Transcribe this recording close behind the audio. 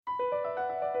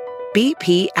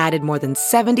BP added more than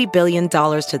 $70 billion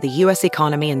to the U.S.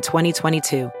 economy in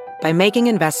 2022 by making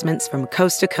investments from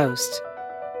coast to coast.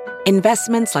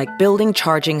 Investments like building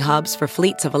charging hubs for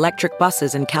fleets of electric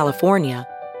buses in California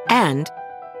and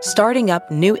starting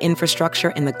up new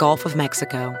infrastructure in the Gulf of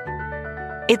Mexico.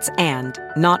 It's and,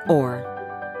 not or.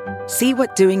 See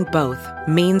what doing both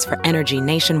means for energy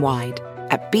nationwide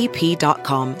at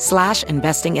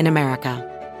bp.com/investing in America.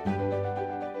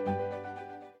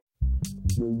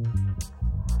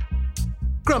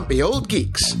 Grumpy Old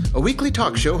Geeks, a weekly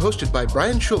talk show hosted by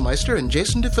Brian Schulmeister and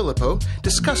Jason DeFilippo,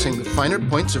 discussing the finer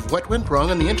points of what went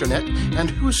wrong on the internet and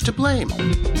who's to blame.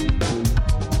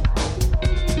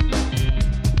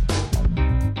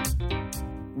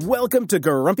 Welcome to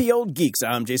Grumpy Old Geeks.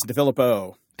 I'm Jason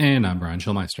DeFilippo. And I'm Brian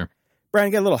Schulmeister.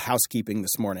 Brian, got a little housekeeping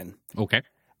this morning. Okay.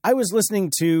 I was listening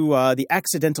to the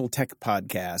Accidental Tech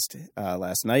podcast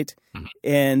last night,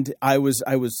 and I was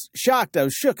shocked. I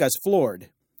was shook. I was floored.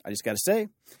 I just got to say,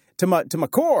 to my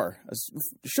core. I was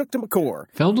shook to my core.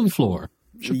 Fell to the floor.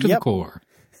 Shook to the core.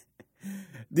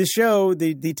 The show,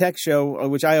 the tech show,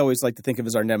 which I always like to think of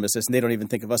as our nemesis, and they don't even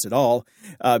think of us at all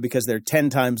because they're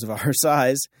 10 times of our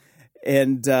size.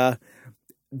 And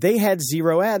they had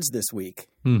 0 ads this week.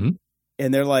 Mm-hmm.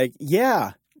 And they're like,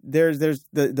 yeah, there's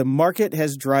the market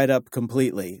has dried up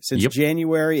completely. Since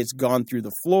January, it's gone through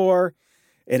the floor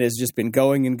and has just been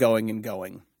going and going and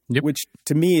going. Yep. Which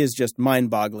to me is just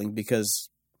mind-boggling because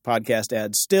podcast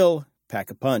ads still pack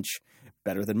a punch,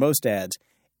 better than most ads.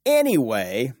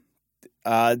 Anyway,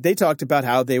 they talked about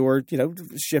how they were,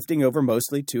 shifting over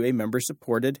mostly to a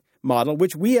member-supported model,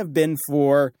 which we have been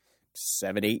for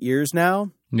 7-8 years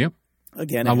now. Yep.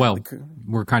 Again,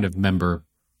 we're kind of member,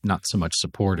 not so much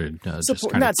supported, just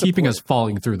kind of keeping us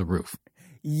falling through the roof.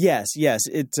 Yes.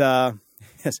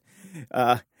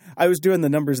 I was doing the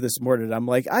numbers this morning. I'm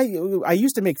like, I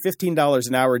used to make $15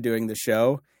 an hour doing the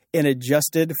show, and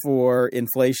adjusted for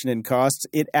inflation and costs,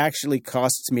 it actually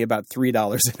costs me about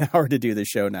 $3 an hour to do the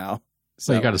show now.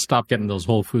 So you got to stop getting those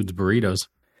Whole Foods burritos.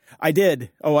 I did.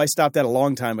 Oh, I stopped that a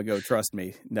long time ago. Trust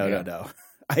me. No.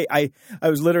 I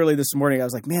was literally this morning, I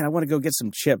was like, man, I want to go get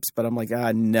some chips, but I'm like,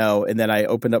 no. And then I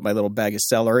opened up my little bag of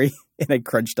celery and I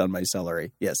crunched on my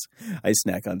celery. Yes, I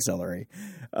snack on celery.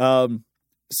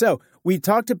 So we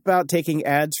talked about taking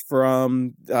ads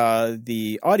from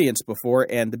the audience before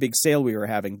and the big sale we were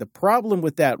having. The problem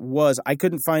with that was I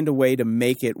couldn't find a way to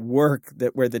make it work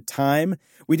where the time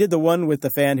 – we did the one with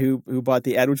the fan who bought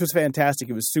the ad, which was fantastic.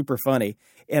 It was super funny.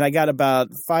 And I got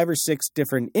about 5 or 6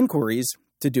 different inquiries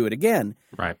to do it again.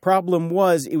 Right. Problem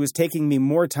was it was taking me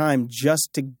more time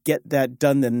just to get that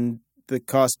done than the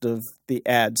cost of the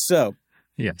ad. So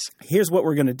yes, here's what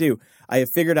we're going to do. I have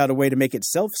figured out a way to make it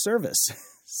self-service.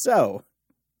 So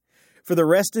for the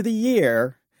rest of the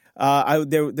year,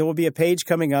 there will be a page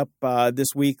coming up this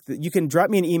week. You can drop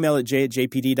me an email at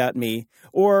j@jpd.me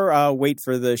or wait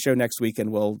for the show next week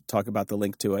and we'll talk about the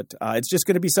link to it. It's just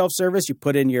going to be self-service. You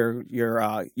put in your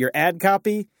ad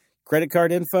copy, credit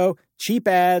card info, cheap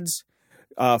ads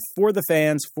for the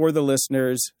fans, for the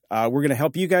listeners. We're going to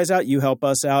help you guys out. You help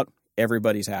us out.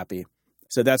 Everybody's happy.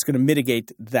 So that's going to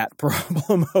mitigate that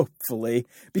problem, hopefully,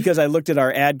 because I looked at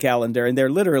our ad calendar and there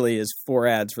literally is 4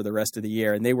 ads for the rest of the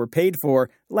year. And they were paid for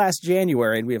last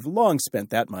January, and we have long spent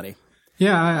that money.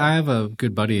 Yeah, I have a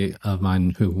good buddy of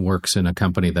mine who works in a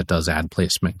company that does ad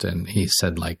placement. And he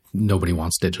said, nobody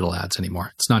wants digital ads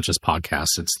anymore. It's not just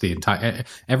podcasts. It's the entire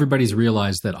 – everybody's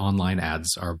realized that online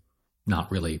ads are not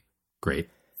really great.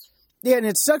 Yeah, and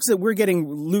it sucks that we're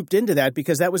getting looped into that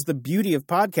because that was the beauty of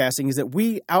podcasting is that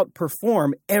we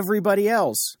outperform everybody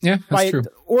else by true.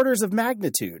 Orders of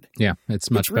magnitude. Yeah, it's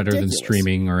much better than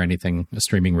streaming or anything,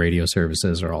 streaming radio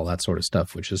services or all that sort of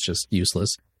stuff, which is just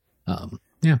useless.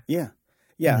 Yeah.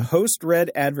 Host-read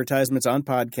advertisements on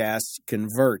podcasts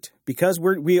convert because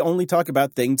we only talk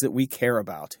about things that we care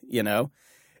about,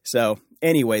 So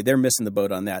anyway, they're missing the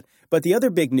boat on that. But the other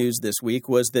big news this week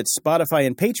was that Spotify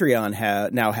and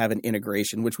Patreon now have an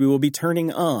integration, which we will be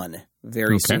turning on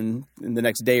very soon in the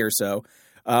next day or so.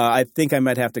 I think I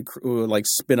might have to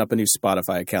spin up a new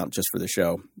Spotify account just for the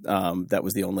show.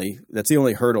 That's the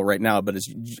only hurdle right now, but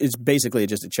it's basically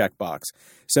just a checkbox.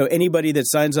 So anybody that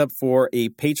signs up for a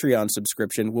Patreon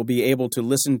subscription will be able to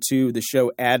listen to the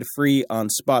show ad-free on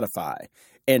Spotify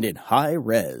and in high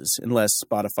res, unless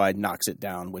Spotify knocks it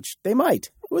down, which they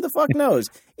might. Who the fuck knows?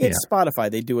 It's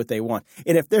Spotify. They do what they want.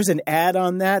 And if there's an ad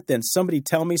on that, then somebody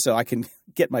tell me so I can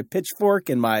get my pitchfork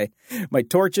and my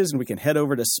torches and we can head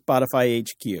over to Spotify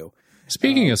HQ.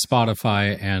 Speaking of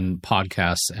Spotify and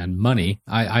podcasts and money,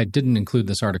 I didn't include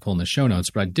this article in the show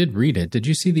notes, but I did read it. Did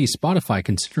you see the Spotify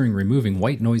considering removing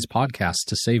white noise podcasts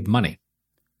to save money?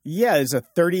 Yeah, it's a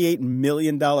 $38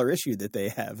 million issue that they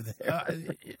have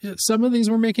there. Some of these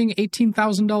were making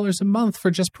 $18,000 a month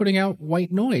for just putting out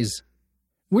white noise.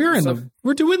 We're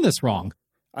doing this wrong.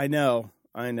 I know.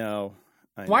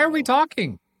 Why are we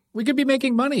talking? We could be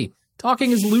making money.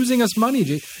 Talking is losing us money.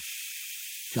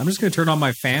 I'm just going to turn on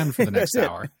my fan for the next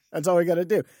hour. That's all we got to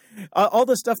do. All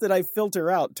the stuff that I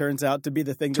filter out turns out to be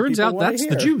the thing that people want to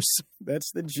hear. That's the juice.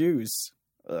 That's the juice.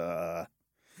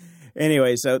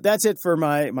 Anyway, so that's it for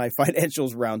my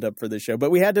financials roundup for the show. But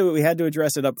we had to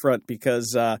address it up front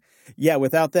because,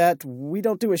 without that, we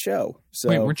don't do a show. So,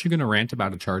 wait, weren't you going to rant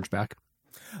about a chargeback?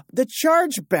 The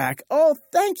chargeback. Oh,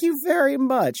 thank you very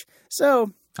much.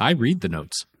 So I read the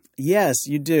notes. Yes,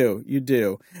 you do. You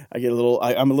do. I get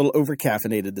I'm a little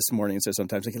over-caffeinated this morning, so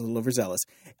sometimes I get a little overzealous.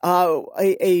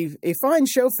 A fine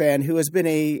show fan who has been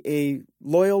a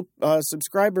loyal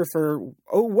subscriber for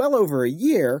well over a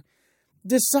year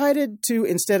decided to,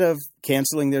 instead of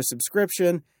canceling their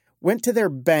subscription, went to their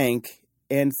bank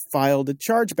and filed a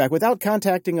chargeback without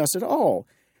contacting us at all.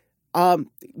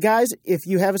 Guys, if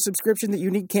you have a subscription that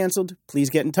you need canceled, please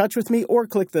get in touch with me or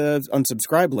click the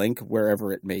unsubscribe link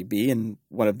wherever it may be in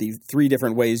one of the 3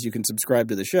 different ways you can subscribe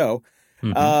to the show.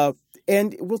 Mm-hmm.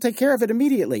 And we'll take care of it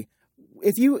immediately.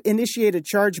 If you initiate a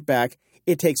chargeback,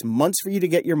 it takes months for you to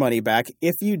get your money back.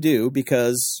 If you do,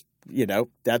 because,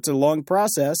 that's a long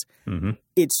process. Mm-hmm.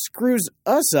 It screws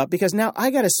us up because now I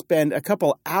got to spend a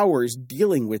couple hours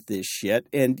dealing with this shit.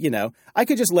 And, I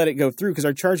could just let it go through because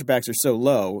our chargebacks are so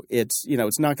low. It's,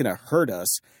 it's not going to hurt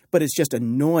us, but it's just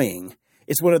annoying.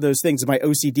 It's one of those things my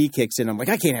OCD kicks in. I'm like,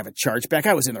 I can't have a chargeback.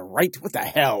 I was in the right. What the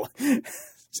hell?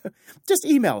 So just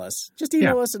email us. Just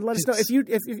email us and let us know if you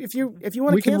want to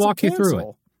cancel. We can walk you through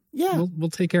it. Yeah.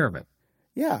 We'll take care of it.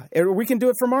 Yeah, we can do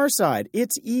it from our side.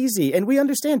 It's easy, and we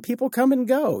understand people come and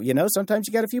go. Sometimes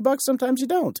you got a few bucks, sometimes you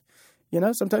don't.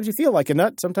 Sometimes you feel like a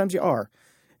nut, sometimes you are.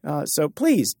 So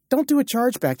please, don't do a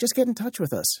chargeback. Just get in touch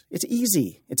with us. It's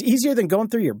easy. It's easier than going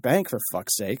through your bank, for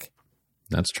fuck's sake.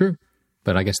 That's true.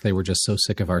 But I guess they were just so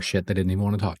sick of our shit they didn't even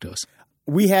want to talk to us.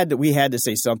 We had to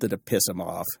say something to piss them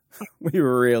off. We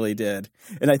really did.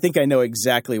 And I think I know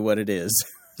exactly what it is.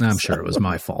 I'm sure it was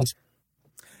my fault.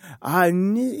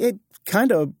 It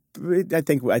kind of. I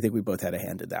think we both had a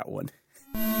hand in that one.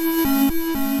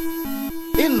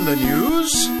 In the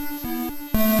news,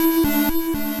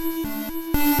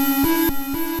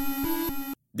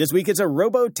 this week it's a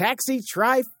robo-taxi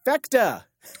trifecta.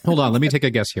 Hold on, let me take a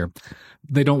guess here.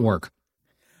 They don't work.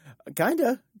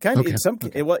 Kinda.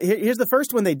 Okay. Well, here's the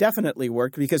first one. They definitely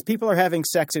work because people are having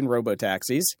sex in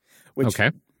robo-taxis, which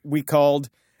we called.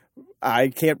 I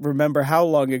can't remember how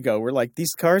long ago. We're like,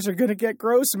 these cars are going to get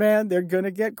gross, man. They're going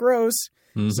to get gross.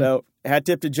 Mm-hmm. So hat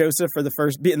tip to Joseph for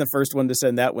being the first one to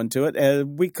send that one to it.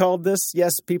 We called this,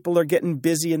 yes, people are getting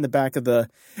busy in the back of the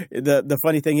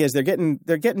funny thing is they're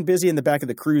getting busy in the back of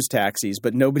the cruise taxis,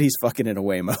 but nobody's fucking in a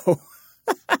Waymo,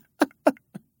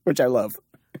 which I love.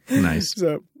 Nice.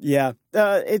 So, yeah,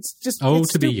 it's just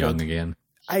to be young again.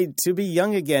 To be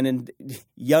young again and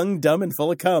young, dumb, and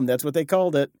full of cum. That's what they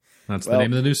called it. That's the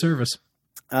name of the new service.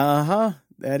 Uh-huh.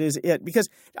 That is it. Because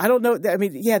I don't know. I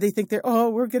mean, yeah, they think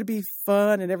we're going to be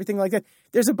fun and everything like that.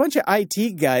 There's a bunch of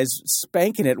IT guys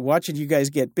spanking it, watching you guys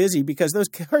get busy because those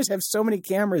cars have so many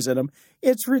cameras in them.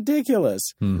 It's ridiculous.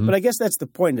 Mm-hmm. But I guess that's the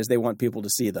point is they want people to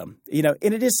see them. And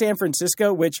it is San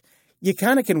Francisco, which you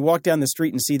kind of can walk down the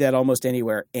street and see that almost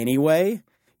anywhere anyway,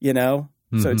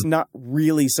 Mm-hmm. So it's not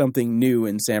really something new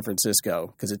in San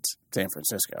Francisco because it's San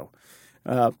Francisco.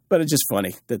 But it's just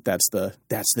funny that's the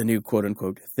new quote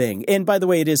unquote thing. And by the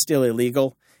way, it is still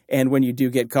illegal. And when you do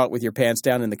get caught with your pants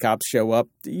down and the cops show up,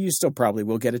 you still probably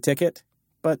will get a ticket.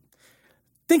 But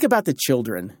think about the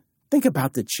children. Think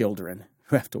about the children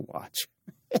who have to watch.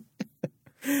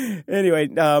 Anyway,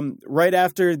 right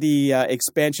after the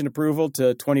expansion approval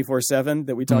to 24/7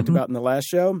 that we talked about in the last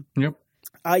show. Yep.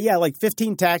 Like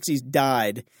 15 taxis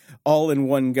died all in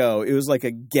one go. It was like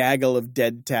a gaggle of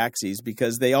dead taxis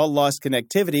because they all lost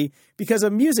connectivity because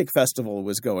a music festival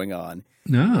was going on.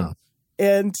 No.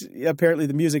 And apparently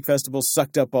the music festival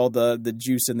sucked up all the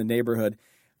juice in the neighborhood.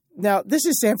 Now, this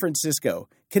is San Francisco.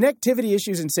 Connectivity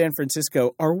issues in San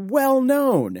Francisco are well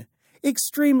known,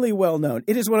 extremely well known.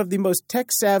 It is one of the most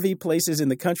tech-savvy places in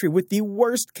the country with the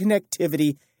worst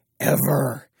connectivity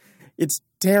ever. It's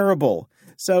terrible.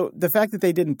 So the fact that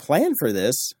they didn't plan for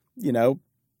this,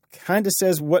 kind of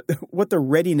says what the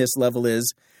readiness level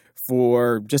is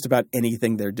for just about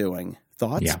anything they're doing.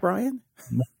 Thoughts, Brian?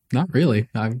 Not really.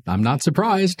 I'm not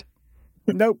surprised.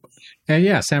 Nope. And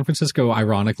yeah, San Francisco,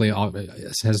 ironically,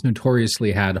 has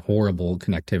notoriously had horrible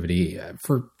connectivity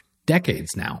for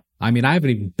decades now. I mean, I haven't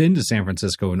even been to San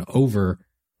Francisco in over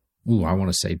I want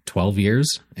to say 12 years.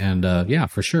 And yeah,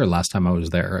 for sure. Last time I was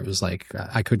there, it was like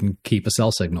I couldn't keep a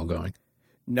cell signal going.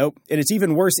 Nope. And it's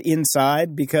even worse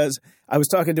inside, because I was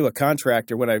talking to a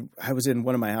contractor when I was in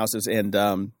one of my houses, and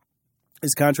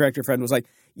his contractor friend was like,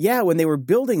 yeah, when they were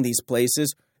building these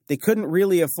places, they couldn't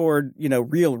really afford,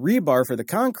 real rebar for the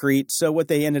concrete. So what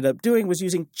they ended up doing was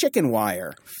using chicken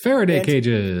wire. Faraday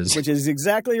cages. Which is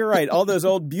exactly right. All those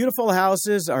old beautiful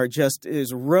houses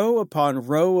is row upon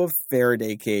row of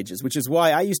Faraday cages, which is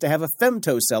why I used to have a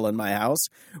femtocell in my house,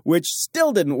 which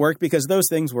still didn't work because those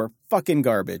things were fucking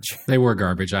garbage. They were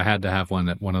garbage. I had to have one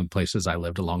at one of the places I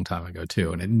lived a long time ago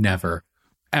too, and it never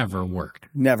ever worked.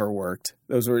 Never worked.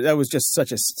 That was just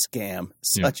such a scam.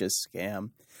 Such a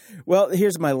scam. Well,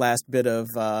 here's my last bit of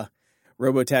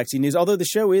Robotaxi news, although the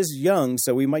show is young,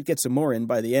 so we might get some more in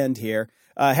by the end here.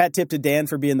 Hat tip to Dan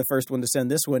for being the first one to send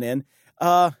this one in.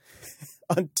 On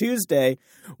Tuesday,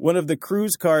 one of the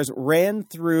Cruise cars ran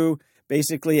through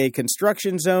basically a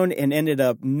construction zone and ended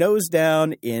up nose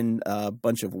down in a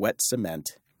bunch of wet cement.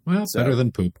 Well, better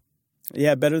than poop.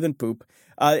 Yeah, better than poop.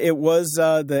 It was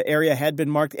the area had been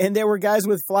marked, and there were guys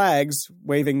with flags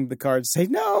waving the cards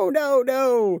saying, no, no,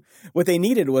 no. What they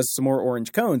needed was some more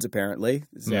orange cones, apparently.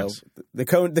 So yes.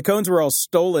 The cones were all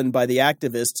stolen by the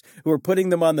activists who were putting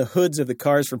them on the hoods of the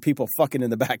cars from people fucking in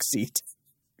the back seat.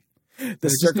 The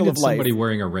circle of life. Somebody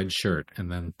wearing a red shirt,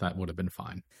 and then that would have been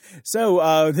fine.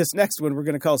 So this next one we're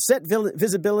going to call Set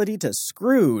Visibility to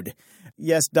Screwed.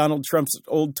 Yes, Donald Trump's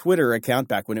old Twitter account,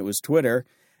 back when it was Twitter,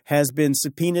 has been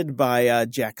subpoenaed by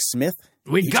Jack Smith.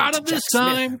 We got him this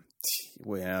time.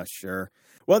 Well, yeah, sure.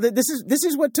 Well, this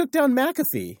is what took down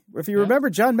McAfee. If you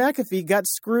remember, John McAfee got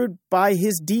screwed by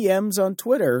his DMs on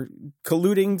Twitter,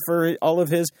 colluding for all of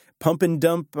his pump and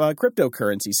dump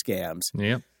cryptocurrency scams.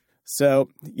 Yep. So,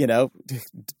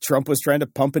 Trump was trying to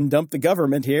pump and dump the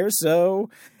government here. So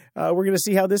we're going to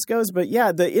see how this goes. But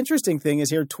yeah, the interesting thing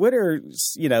is here, Twitter,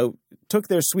 took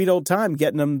their sweet old time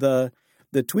getting them the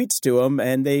tweets to them,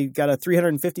 and they got a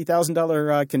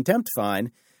 $350,000 contempt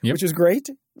fine, which is great.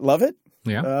 Love it.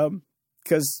 Yeah.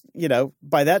 Because,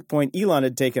 by that point, Elon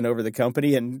had taken over the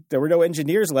company, and there were no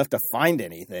engineers left to find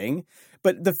anything.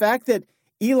 But the fact that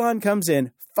Elon comes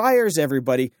in, fires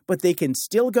everybody, but they can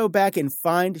still go back and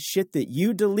find shit that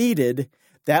you deleted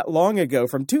that long ago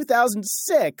from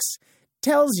 2006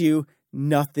 tells you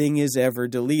nothing is ever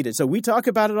deleted. So we talk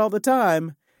about it all the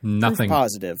time. Nothing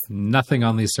positive. Nothing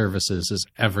on these services is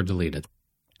ever deleted.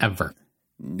 Ever.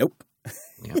 Nope.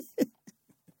 Yeah.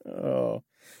 Oh.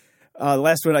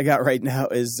 Last one I got right now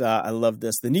is, I love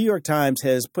this. The New York Times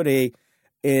has put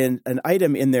an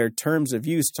item in their terms of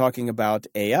use talking about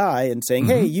AI and saying,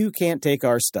 hey, you can't take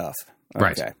our stuff. Okay.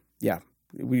 Right. Yeah.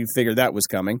 We figured that was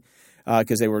coming.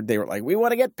 Because they were like, we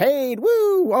want to get paid.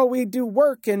 Woo! All we do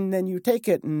work, and then you take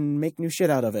it and make new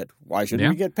shit out of it. Why shouldn't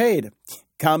we get paid?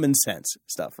 Common sense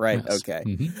stuff, right? Yes. Okay.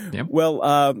 Mm-hmm. Yep.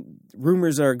 Well,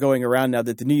 rumors are going around now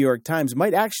that the New York Times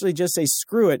might actually just say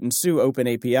screw it and sue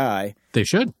OpenAPI. They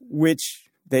should. Which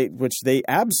they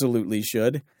absolutely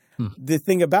should. The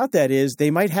thing about that is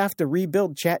they might have to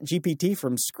rebuild ChatGPT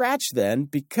from scratch then,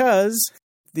 because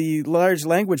the large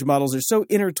language models are so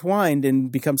intertwined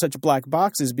and become such black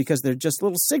boxes because they're just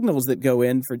little signals that go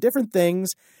in for different things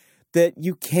that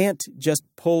you can't just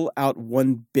pull out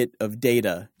one bit of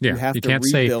data. Yeah, you have to can't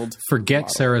rebuild. Say,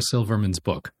 forget Sarah Silverman's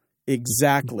book.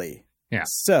 Exactly. Yeah.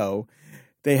 So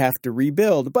they have to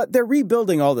rebuild, but they're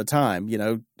rebuilding all the time.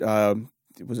 GPT-5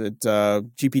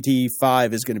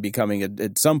 is going to be coming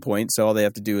at some point, so all they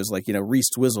have to do is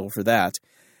re-swizzle for that.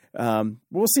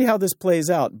 We'll see how this plays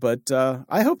out, but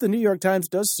I hope the New York Times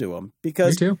does sue them,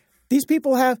 because these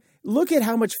people look at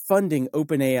how much funding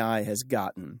OpenAI has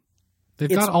gotten. They've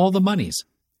got all the monies.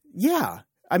 Yeah.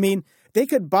 I mean, they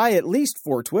could buy at least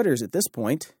 4 Twitters at this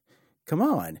point. Come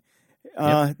on.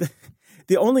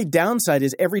 The only downside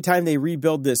is every time they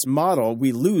rebuild this model,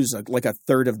 we lose like a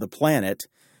third of the planet,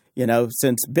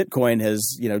 since Bitcoin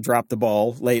has, dropped the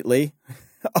ball lately.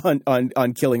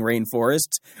 on killing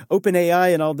rainforests.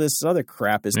 OpenAI and all this other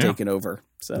crap is taken over.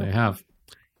 So they have.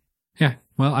 Yeah.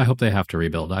 Well, I hope they have to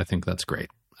rebuild. I think that's great.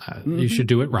 You should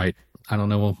do it right. I don't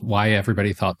know why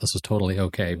everybody thought this was totally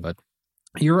okay, but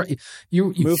you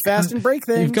move fast and break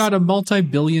things. You've got a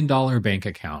multi-billion-dollar bank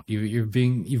account.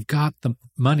 You've got the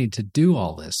money to do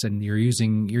all this, and you're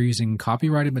using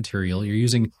copyrighted material.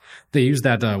 They use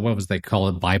that what was they call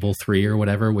it, Bible 3 or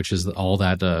whatever, which is all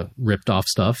that ripped off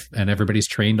stuff, and everybody's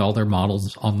trained all their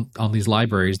models on these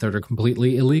libraries that are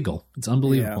completely illegal. It's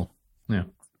unbelievable. Yeah.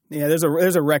 Yeah, there's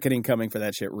a reckoning coming for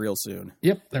that shit real soon.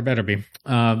 Yep, there better be.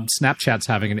 Snapchat's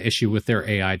having an issue with their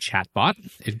AI chatbot.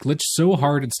 It glitched so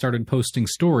hard it started posting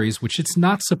stories, which it's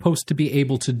not supposed to be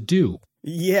able to do.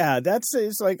 Yeah,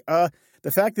 it's like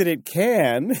the fact that it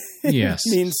can yes.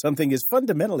 means something is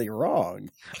fundamentally wrong.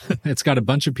 It's got a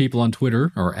bunch of people on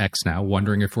Twitter, or X now,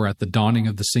 wondering if we're at the dawning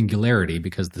of the singularity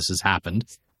because this has happened.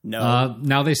 No.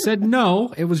 Now, they said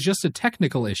no, it was just a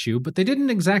technical issue, but they didn't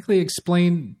exactly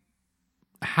explain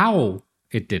how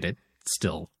it did it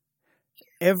still.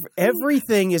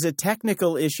 Everything is a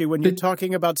technical issue when you're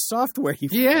talking about software.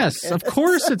 Yes, of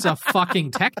course it's a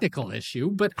fucking technical issue,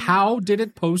 but how did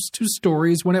it post to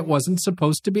stories when it wasn't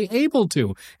supposed to be able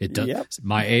to? It does. Yep.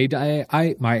 My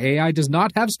AI does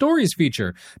not have stories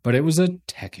feature, but it was a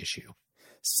tech issue.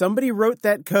 Somebody wrote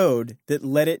that code that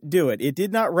let it do it. It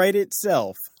did not write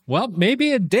itself. Well,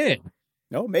 maybe it did.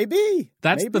 No, maybe.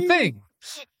 That's the thing.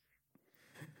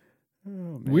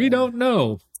 Oh, we don't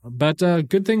know. But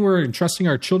good thing we're entrusting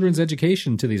our children's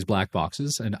education to these black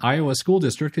boxes. An Iowa school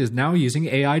district is now using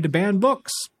AI to ban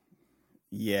books.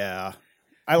 Yeah.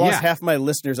 I lost half my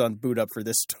listeners on Boot Up for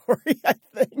this story, I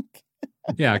think.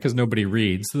 Yeah, because nobody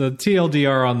reads. The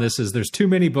TLDR on this is there's too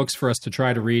many books for us to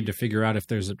try to read to figure out if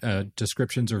there's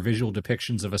descriptions or visual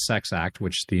depictions of a sex act,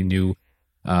 which the new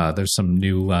there's some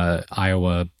new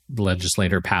Iowa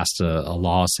legislator passed a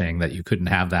law saying that you couldn't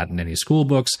have that in any school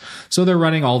books. So they're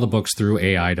running all the books through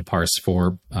AI to parse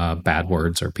for bad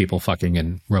words or people fucking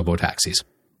in robo-taxis.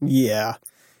 Yeah.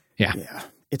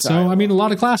 It's so, Iowa. I mean, a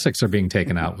lot of classics are being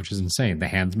taken out, which is insane. The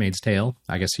Handmaid's Tale.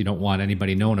 I guess you don't want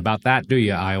anybody knowing about that, do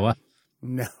you, Iowa?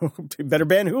 No. Better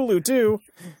ban Hulu, too.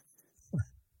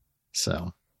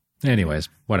 So, anyways,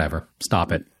 whatever.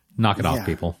 Stop it. Knock it off,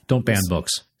 people. Don't ban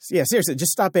books. Yeah, seriously,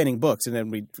 just stop banning books, and then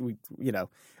we you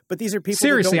know. But these are people.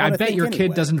 Seriously, that don't I bet your anyway.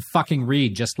 kid doesn't fucking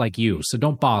read just like you, so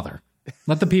don't bother.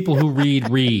 Let the people who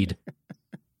read.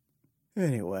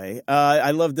 Anyway,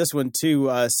 I love this one too.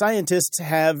 Scientists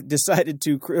have decided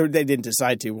to, or they didn't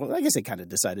decide to. Well, I guess they kind of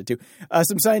decided to.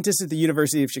 Some scientists at the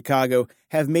University of Chicago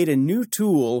have made a new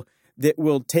tool that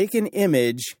will take an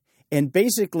image and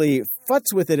basically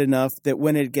futz with it enough that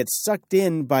when it gets sucked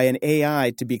in by an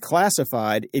AI to be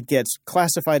classified, it gets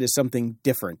classified as something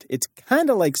different. It's kind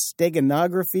of like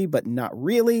steganography, but not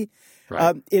really.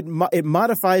 Right. It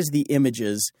modifies the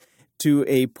images to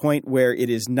a point where it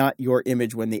is not your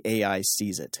image when the AI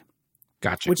sees it.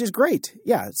 Gotcha. Which is great.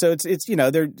 Yeah. So it's you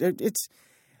know, it's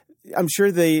I'm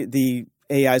sure the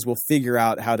AIs will figure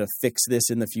out how to fix this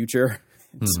in the future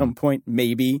at some point,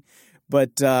 maybe.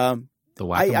 But the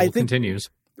whack-a-mole continues.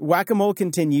 Whack-a-mole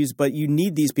continues, but you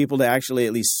need these people to actually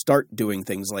at least start doing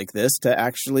things like this to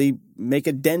actually make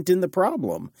a dent in the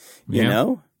problem. You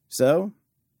know? So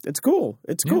it's cool.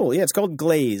 It's cool. Yeah, it's called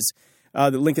Glaze.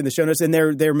 The link in the show notes, and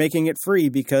they're making it free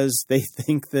because they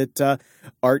think that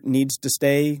art needs to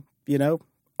stay, you know,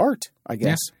 art, I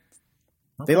guess.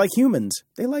 Yeah. They like humans.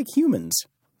 They like humans.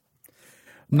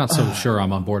 I'm not so sure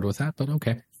I'm on board with that, but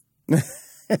okay.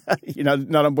 You're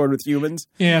not on board with humans?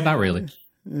 Yeah, not really.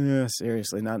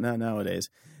 Seriously, not nowadays.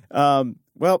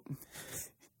 Well,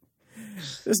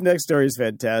 this next story is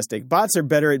fantastic. Bots are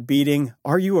better at beating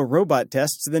 "Are you a robot?"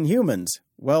 tests than humans.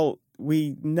 Well,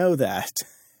 we know that.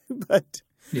 But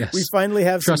yes. We finally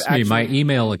have Trust some me, my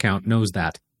email account knows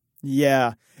that.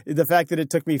 Yeah. The fact that it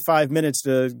took me 5 minutes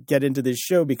to get into this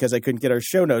show because I couldn't get our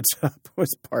show notes up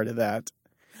was part of that.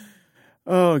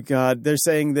 Oh, God. They're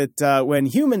saying that when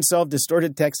humans solved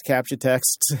distorted text CAPTCHA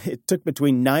texts, it took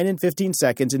between 9 and 15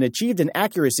 seconds and achieved an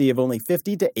accuracy of only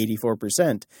 50 to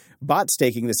 84%. Bots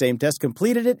taking the same test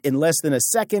completed it in less than a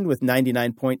second with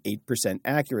 99.8%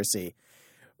 accuracy.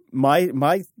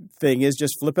 My thing is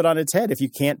just flip it on its head. If you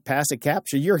can't pass a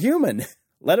CAPTCHA, you're human.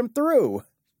 Let them through.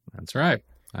 That's right.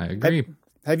 I agree.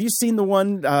 Have you seen the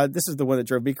one? This is the one that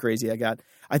drove me crazy.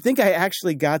 I think I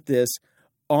actually got this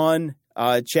on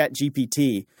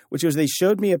ChatGPT, which was they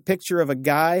showed me a picture of a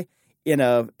guy in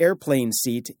a airplane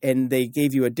seat, and they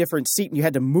gave you a different seat, and you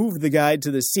had to move the guy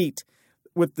to the seat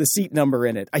with the seat number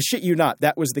in it. I shit you not.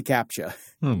 That was the CAPTCHA.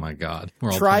 Oh, my God.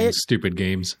 We're all playing stupid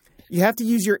games. You have to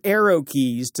use your arrow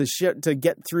keys to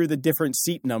get through the different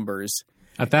seat numbers.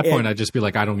 At that point, I'd just be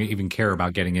like, I don't even care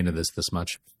about getting into this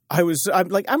much. I'm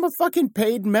like, I'm a fucking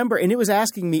paid member, and it was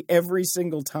asking me every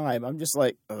single time. I'm just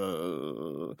like,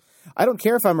 I don't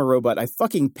care if I'm a robot. I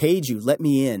fucking paid you. Let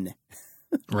me in.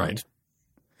 Right.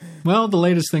 Well, the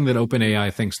latest thing that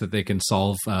OpenAI thinks that they can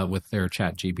solve with their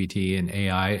ChatGPT and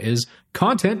AI is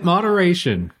content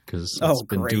moderation, because it's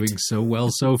been doing so well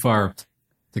so far.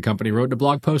 The company wrote in a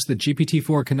blog post that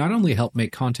GPT-4 can not only help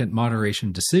make content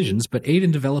moderation decisions, but aid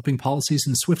in developing policies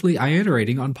and swiftly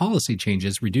iterating on policy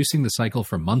changes, reducing the cycle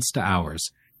from months to hours.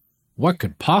 What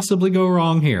could possibly go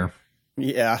wrong here?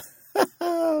 Yeah.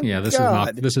 Yeah,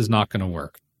 God. this is not going to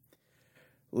work.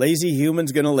 Lazy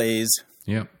humans gonna laze.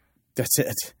 Yep. That's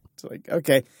it. It's like,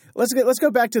 okay, let's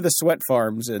go back to the sweat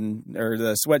farms or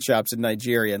the sweatshops in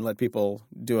Nigeria and let people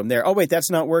do them there. Oh wait, that's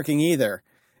not working either.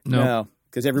 No,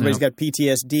 because everybody's got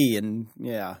PTSD and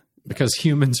yeah. Because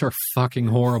humans are fucking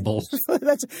horrible.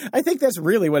 I think that's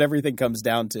really what everything comes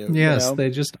down to. Yes, you know?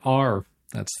 they just are.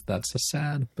 That's a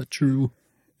sad but true.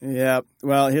 Yeah.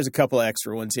 Well, here's a couple of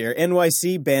extra ones here.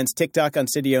 NYC bans TikTok on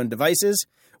city-owned devices,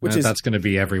 that's going to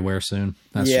be everywhere soon.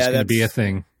 That's just going to be a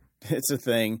thing. It's a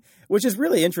thing, which is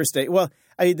really interesting. Well,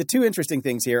 I mean, the two interesting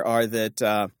things here are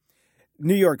that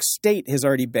New York State has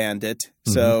already banned it.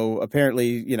 Mm-hmm. So apparently,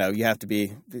 you know, you have to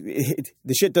be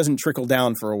the shit doesn't trickle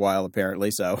down for a while, apparently.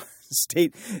 So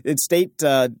state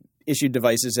issued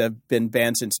devices have been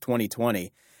banned since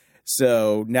 2020.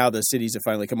 So now the cities have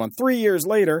finally come on 3 years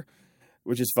later,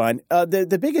 which is fine.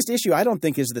 The biggest issue, I don't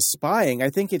think, is the spying. I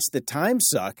think it's the time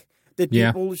suck that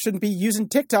people shouldn't be using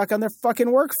TikTok on their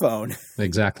fucking work phone.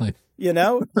 Exactly. You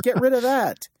know, get rid of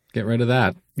that. Get rid of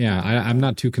that. Yeah, I'm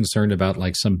not too concerned about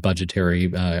like some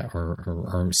budgetary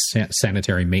or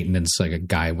sanitary maintenance, like a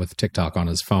guy with TikTok on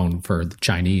his phone for the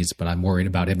Chinese, but I'm worried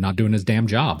about him not doing his damn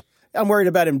job. I'm worried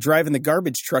about him driving the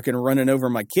garbage truck and running over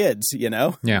my kids, you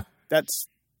know? Yeah. That's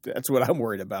what I'm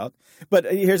worried about. But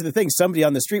here's the thing. Somebody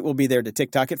on the street will be there to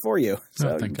TikTok it for you.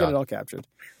 So you can get it all captured.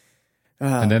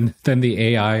 And then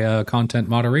the AI content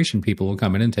moderation people will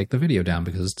come in and take the video down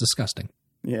because it's disgusting.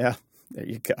 Yeah. There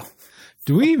you go.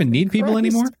 Do we even need people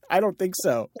anymore? I don't think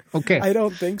so. Okay. I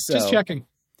don't think so. Just checking.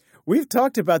 We've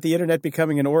talked about the internet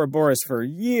becoming an Ouroboros for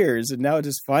years, and now it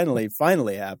just finally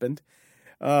happened.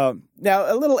 Now,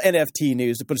 a little NFT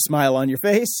news to put a smile on your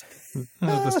face.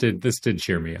 This did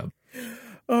cheer me up.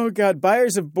 Oh, God.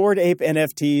 Buyers of Bored Ape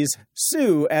NFTs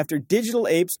sue after digital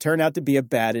apes turn out to be a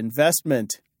bad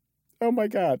investment. Oh, my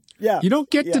God. Yeah. You don't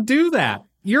get to do that.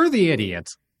 You're the idiot.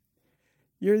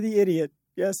 You're the idiot.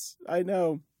 Yes, I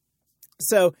know.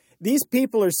 So these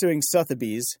people are suing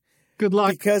Sotheby's. Good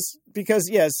luck. Because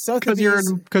yes,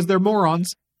 Sotheby's. Because they're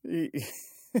morons. I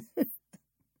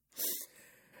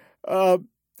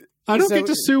don't get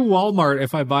to sue Walmart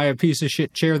if I buy a piece of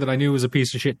shit chair that I knew was a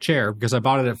piece of shit chair because I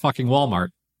bought it at fucking Walmart.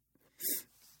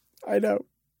 I know.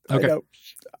 Okay. I know.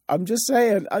 I'm just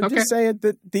saying. Just saying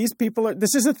that these people are.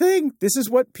 This is a thing. This is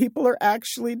what people are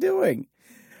actually doing.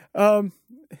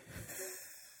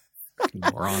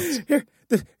 Morons.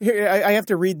 Here, I have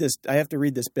to read this. I have to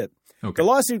read this bit. Okay. The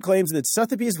lawsuit claims that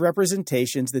Sotheby's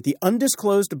representations that the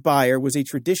undisclosed buyer was a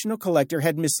traditional collector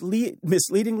had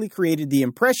misleadingly created the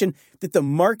impression that the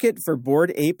market for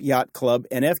Bored Ape Yacht Club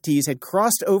NFTs had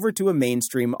crossed over to a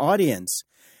mainstream audience.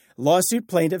 Lawsuit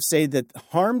plaintiffs say that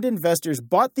harmed investors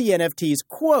bought the NFTs,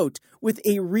 quote, with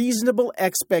a reasonable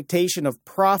expectation of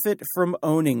profit from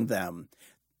owning them.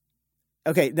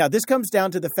 Okay, now this comes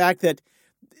down to the fact that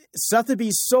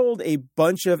Sotheby's sold a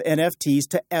bunch of NFTs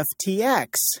to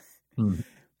FTX.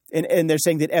 And they're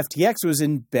saying that FTX was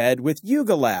in bed with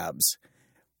Yuga Labs.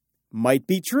 Might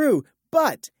be true,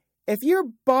 but if you're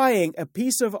buying a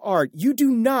piece of art, you do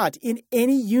not, in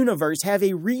any universe, have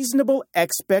a reasonable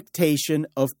expectation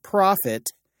of profit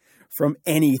from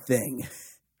anything.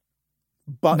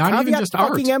 But not even just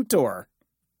art. Emptor.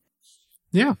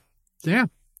 Yeah.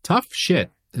 Tough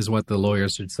shit is what the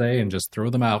lawyers should say, and just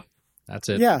throw them out. That's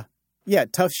it. Yeah,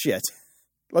 tough shit.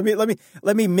 Let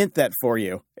me mint that for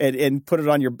you and put it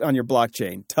on your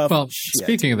blockchain. Tough shit.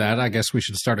 Speaking of that, I guess we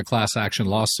should start a class action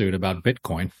lawsuit about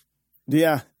Bitcoin.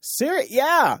 Yeah.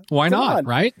 Yeah. Why not,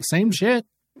 right? Same shit.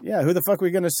 Yeah, who the fuck are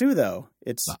we going to sue though?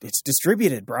 It's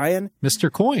distributed, Brian. Mr.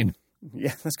 Coin.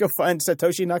 Yeah, let's go find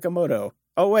Satoshi Nakamoto.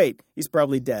 Oh wait, he's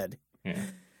probably dead. Yeah.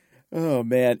 Oh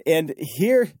man. And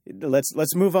here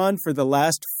let's move on for the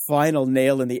last final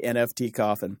nail in the NFT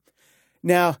coffin.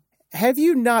 Now, have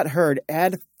you not heard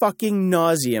ad fucking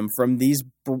nauseum from these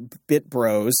bit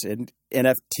bros and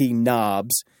NFT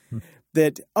knobs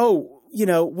that,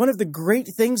 one of the great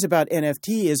things about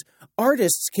NFT is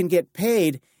artists can get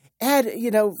paid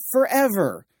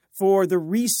forever for the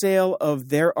resale of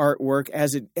their artwork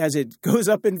as it goes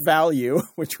up in value,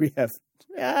 which we have,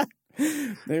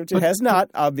 which it has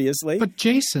not, obviously. But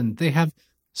Jason, they have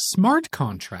smart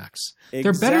contracts. Exactly.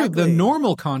 They're better than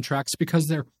normal contracts because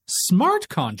they're smart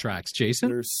contracts, Jason.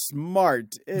 They're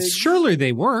smart. Surely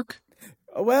they work.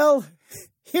 Well,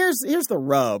 here's the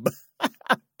rub.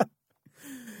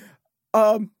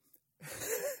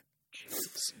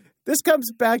 This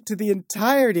comes back to the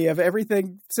entirety of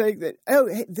everything saying that,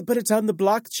 but it's on the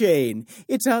blockchain.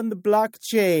 It's on the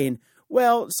blockchain.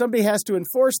 Well, somebody has to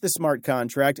enforce the smart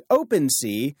contract.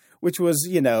 OpenSea, which was,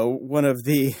 one of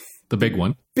the big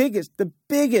one, the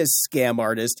biggest scam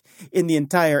artist in the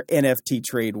entire NFT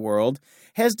trade world,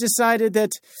 has decided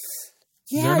that,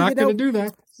 they're not going to do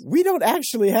that. We don't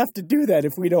actually have to do that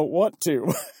if we don't want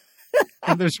to.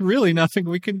 And there's really nothing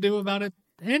we can do about it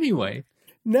anyway.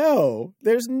 No,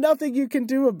 there's nothing you can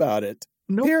do about it.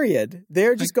 Nope. Period.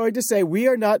 They're just going to say, we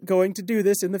are not going to do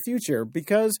this in the future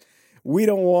because we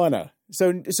don't want to.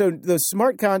 So those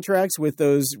smart contracts with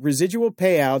those residual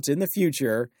payouts in the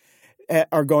future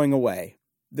are going away.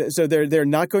 So they're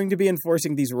not going to be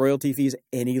enforcing these royalty fees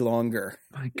any longer.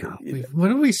 My God. What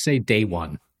did we say day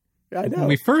one? I know. When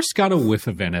we first got a whiff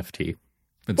of NFT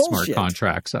and smart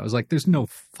contracts, I was like, there's no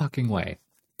fucking way.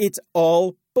 It's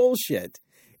all bullshit.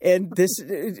 And this,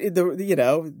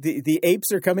 the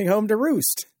apes are coming home to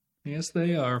roost. Yes,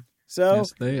 they are. So, yes,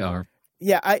 they are.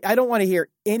 Yeah, I don't want to hear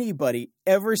anybody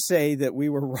ever say that we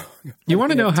were wrong. You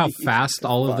want to know how fast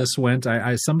all of this went?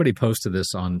 Somebody posted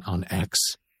this on X.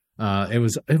 It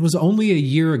was only a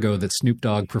year ago that Snoop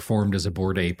Dogg performed as a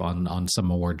Bored Ape on some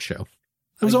award show.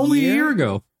 It was only a year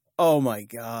ago. Oh my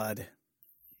God.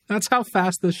 That's how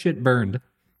fast this shit burned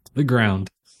to the ground.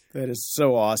 That is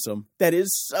so awesome. That is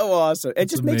so awesome. It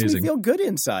just makes me feel good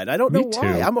inside. I don't know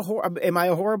why. Am I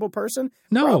a horrible person?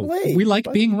 No, probably, we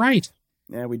like being right.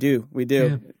 Yeah, we do. We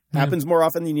do. Yeah. Happens more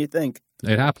often than you think.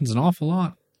 It happens an awful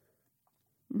lot.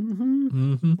 Mm-hmm.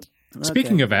 Mm-hmm. Okay.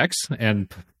 Speaking of X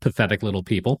and pathetic little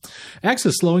people, X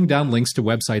is slowing down links to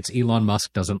websites Elon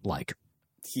Musk doesn't like.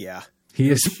 Yeah. He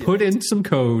has put in some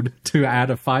code to add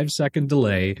a 5-second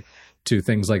delay to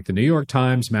things like the New York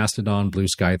Times, Mastodon, Blue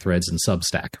Sky Threads, and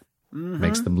Substack. Mm-hmm.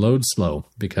 Makes them load slow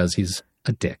because he's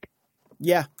a dick.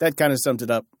 Yeah, that kind of sums it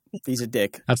up. He's a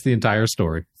dick. That's the entire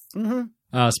story.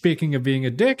 Mm-hmm. Speaking of being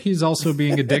a dick, he's also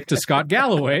being a dick to Scott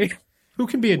Galloway, who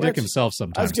can be a dick himself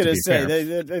sometimes. I was going to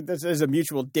say, there's a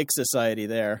mutual dick society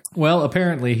there. Well,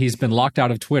 apparently he's been locked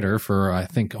out of Twitter for, I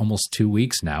think, almost 2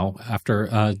 weeks now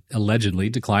after allegedly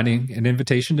declining an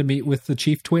invitation to meet with the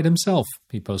chief twit himself.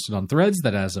 He posted on Threads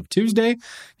that as of Tuesday,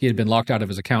 he had been locked out of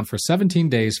his account for 17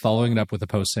 days, following it up with a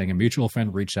post saying a mutual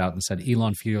friend reached out and said,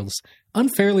 Elon feels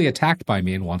unfairly attacked by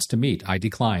me and wants to meet. I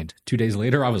declined. 2 days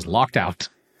later, I was locked out.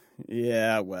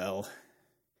 Yeah, well...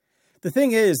 The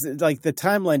thing is, like, the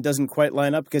timeline doesn't quite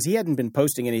line up because he hadn't been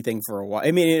posting anything for a while.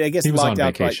 I mean, I guess he was locked on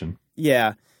out vacation.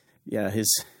 Yeah,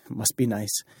 his must be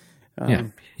nice.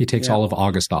 He takes all of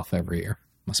August off every year.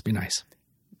 Must be nice.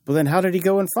 Well, then how did he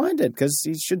go and find it? Because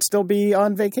he should still be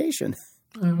on vacation.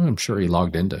 I'm sure he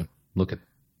logged in to look at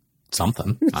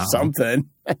something. Something.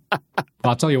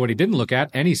 I'll tell you what he didn't look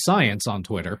at, any science on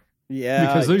Twitter. Yeah.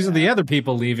 Because those are the other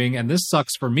people leaving, and this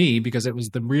sucks for me because it was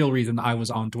the real reason I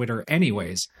was on Twitter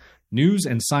anyways. News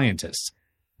and scientists.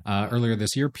 Earlier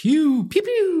this year, Pew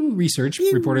Research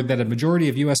reported that a majority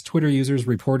of U.S. Twitter users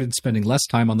reported spending less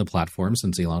time on the platform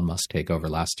since Elon Musk's takeover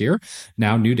last year.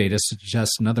 Now, new data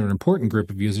suggests another important group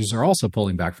of users are also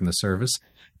pulling back from the service.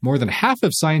 More than half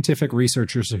of scientific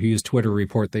researchers who use Twitter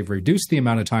report they've reduced the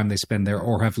amount of time they spend there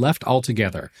or have left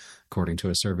altogether, according to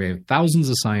a survey of thousands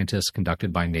of scientists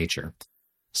conducted by Nature.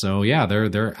 So yeah,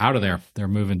 they're out of there. They're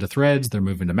moving to Threads. They're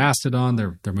moving to Mastodon.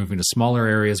 They're moving to smaller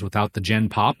areas without the Gen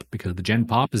Pop because the Gen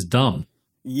Pop is dumb.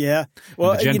 Yeah,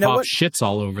 well, and the Gen Pop shits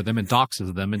all over them and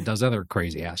doxes them and does other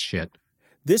crazy ass shit.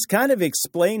 This kind of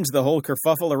explains the whole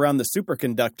kerfuffle around the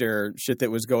superconductor shit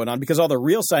that was going on because all the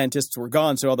real scientists were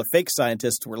gone, so all the fake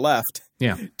scientists were left.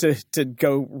 Yeah, to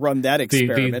go run that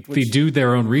experiment. The do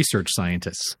their own research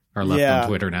scientists are left on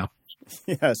Twitter now.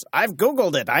 Yes, I've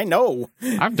Googled it. I know.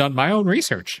 I've done my own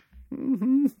research.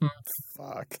 Mm-hmm.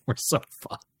 Fuck. We're so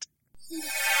fucked.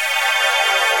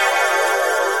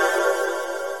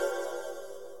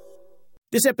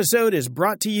 This episode is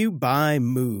brought to you by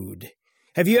Mood.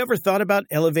 Have you ever thought about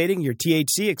elevating your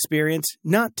THC experience,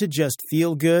 not to just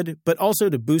feel good, but also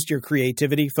to boost your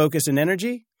creativity, focus, and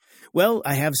energy? Well,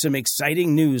 I have some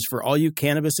exciting news for all you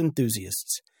cannabis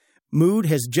enthusiasts. Mood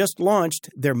has just launched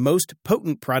their most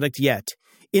potent product yet,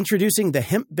 introducing the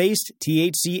hemp-based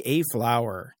THCA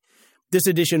flower. This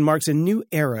edition marks a new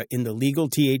era in the legal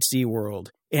THC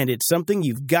world, and it's something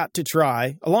you've got to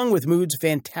try, along with Mood's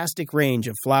fantastic range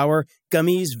of flower,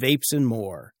 gummies, vapes, and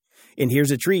more. And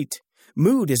here's a treat.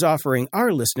 Mood is offering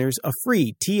our listeners a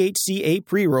free THCA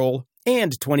pre-roll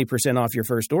and 20% off your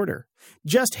first order.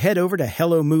 Just head over to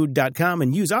HelloMood.com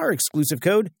and use our exclusive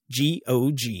code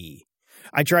GOG.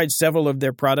 I tried several of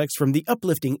their products from the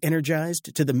uplifting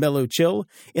Energized to the Mellow Chill,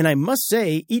 and I must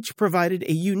say each provided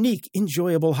a unique,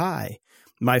 enjoyable high.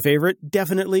 My favorite,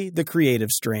 definitely the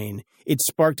creative strain. It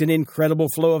sparked an incredible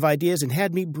flow of ideas and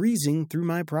had me breezing through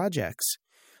my projects.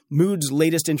 Mood's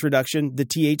latest introduction, the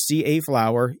THCA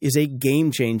flower, is a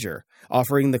game changer,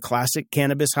 offering the classic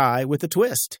cannabis high with a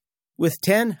twist. With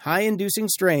 10 high-inducing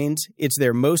strains, it's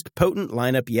their most potent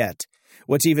lineup yet.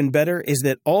 What's even better is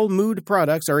that all Mood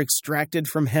products are extracted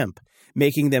from hemp,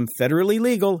 making them federally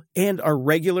legal and are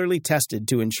regularly tested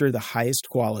to ensure the highest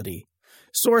quality.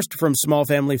 Sourced from small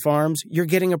family farms, you're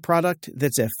getting a product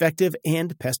that's effective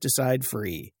and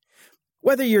pesticide-free.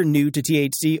 Whether you're new to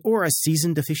THC or a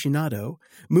seasoned aficionado,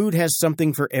 Mood has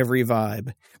something for every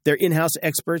vibe. Their in-house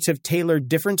experts have tailored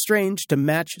different strains to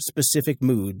match specific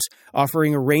moods,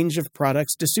 offering a range of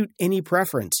products to suit any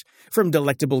preference. From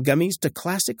delectable gummies to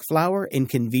classic flower and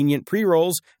convenient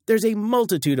pre-rolls, there's a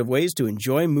multitude of ways to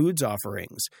enjoy Mood's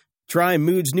offerings. Try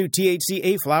Mood's new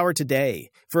THCA flower today.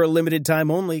 For a limited time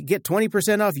only, get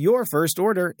 20% off your first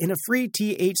order and a free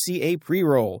THCA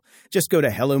pre-roll. Just go to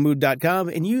HelloMood.com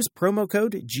and use promo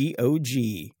code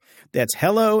GOG. That's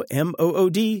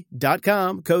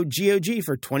HelloMood.com, code GOG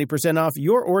for 20% off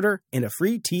your order and a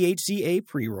free THCA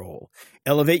pre-roll.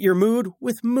 Elevate your mood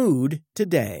with Mood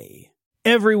today.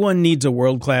 Everyone needs a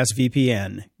world-class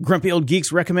VPN. Grumpy Old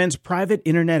Geeks recommends private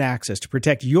internet access to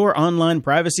protect your online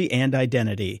privacy and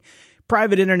identity.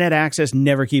 Private internet access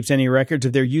never keeps any records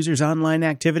of their users' online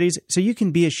activities, so you can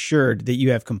be assured that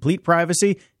you have complete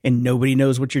privacy and nobody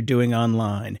knows what you're doing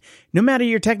online. No matter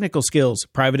your technical skills,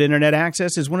 private internet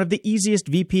access is one of the easiest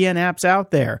VPN apps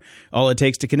out there. All it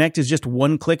takes to connect is just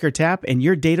one click or tap, and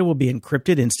your data will be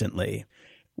encrypted instantly.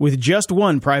 With just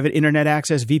one private internet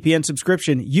access VPN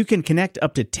subscription, you can connect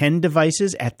up to 10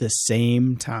 devices at the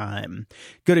same time.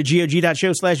 Go to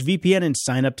GOG.show/VPN and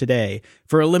sign up today.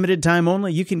 For a limited time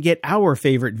only, you can get our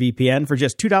favorite VPN for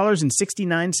just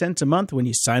 $2.69 a month when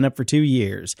you sign up for 2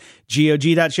 years.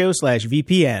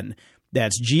 GOG.show/VPN.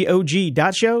 That's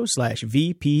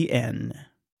GOG.show/VPN.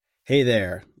 Hey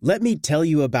there. Let me tell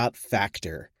you about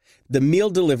Factor, the meal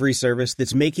delivery service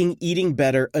that's making eating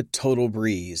better a total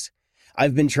breeze.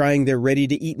 I've been trying their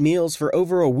ready-to-eat meals for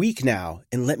over a week now,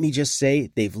 and let me just say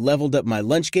they've leveled up my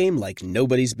lunch game like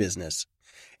nobody's business.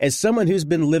 As someone who's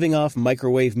been living off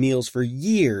microwave meals for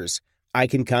years, I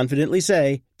can confidently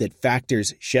say that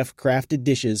Factor's chef-crafted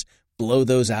dishes blow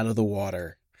those out of the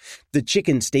water. The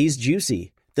chicken stays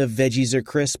juicy, the veggies are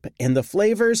crisp, and the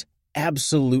flavors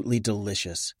absolutely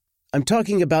delicious. I'm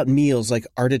talking about meals like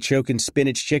artichoke and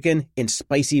spinach chicken and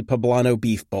spicy poblano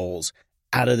beef bowls.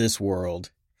 Out of this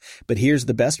world. But here's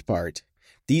the best part.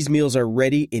 These meals are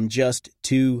ready in just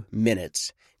 2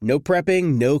 minutes. No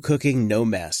prepping, no cooking, no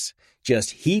mess. Just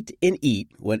heat and eat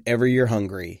whenever you're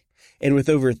hungry. And with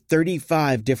over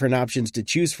 35 different options to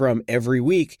choose from every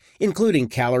week, including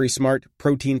Calorie Smart,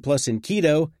 Protein Plus, and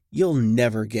Keto, you'll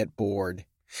never get bored.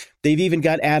 They've even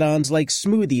got add-ons like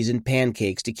smoothies and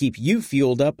pancakes to keep you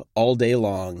fueled up all day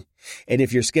long. And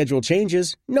if your schedule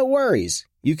changes, no worries.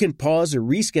 You can pause or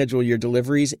reschedule your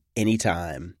deliveries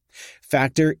anytime.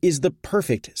 Factor is the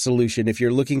perfect solution if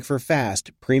you're looking for fast,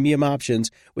 premium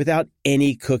options without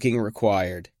any cooking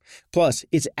required. Plus,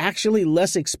 it's actually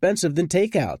less expensive than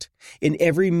takeout, and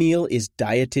every meal is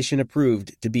dietitian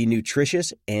approved to be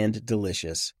nutritious and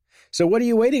delicious. So what are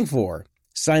you waiting for?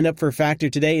 Sign up for Factor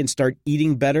today and start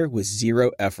eating better with zero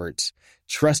efforts.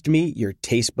 Trust me, your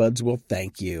taste buds will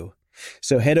thank you.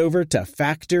 So head over to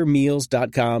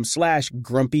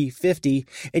factormeals.com/grumpy50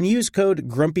 and use code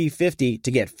grumpy50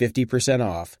 to get 50%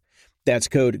 off. That's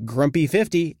code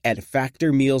grumpy50 at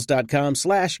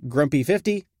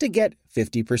factormeals.com/grumpy50 to get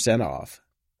 50% off.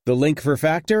 The link for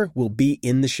Factor will be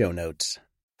in the show notes.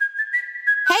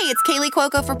 Hey, it's Kaylee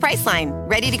Cuoco for Priceline.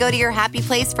 Ready to go to your happy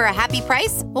place for a happy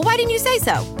price? Well, why didn't you say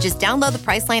so? Just download the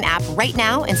Priceline app right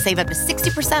now and save up to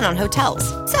 60% on hotels.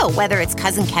 So whether it's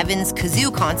Cousin Kevin's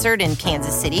Kazoo Concert in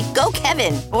Kansas City, go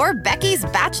Kevin, or Becky's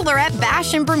Bachelorette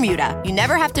Bash in Bermuda, you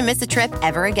never have to miss a trip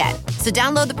ever again. So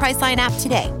download the Priceline app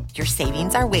today. Your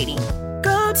savings are waiting.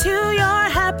 Go to your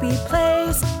happy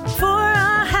place for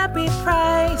a happy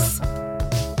price.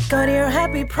 Go to your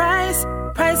happy price,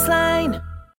 Priceline.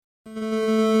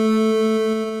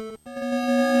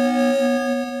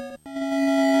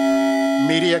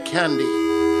 Media Candy.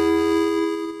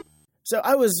 So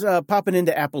I was popping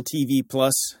into Apple TV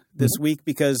Plus this week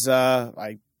because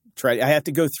I have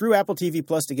to go through Apple TV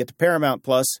Plus to get to Paramount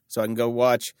Plus so I can go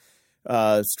watch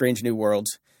Strange New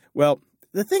Worlds. Well,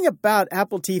 the thing about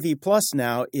Apple TV Plus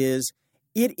now is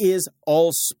it is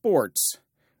all sports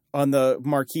on the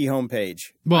marquee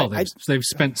homepage. Well, they've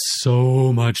spent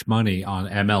so much money on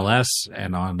MLS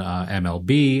and on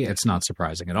MLB. It's not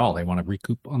surprising at all. They want to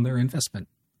recoup on their investment.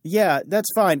 Yeah, that's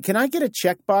fine. Can I get a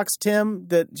checkbox, Tim,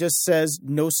 that just says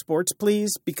no sports,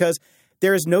 please? Because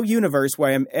there is no universe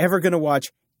where I'm ever going to watch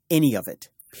any of it.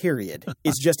 Period.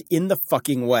 It's just in the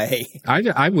fucking way.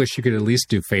 I wish you could at least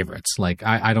do favorites. Like,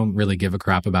 I don't really give a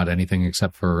crap about anything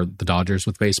except for the Dodgers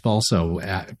with baseball. So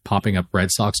popping up Red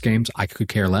Sox games, I could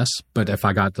care less. But if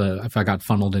I got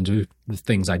funneled into the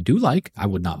things I do like, I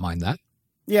would not mind that.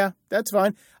 Yeah, that's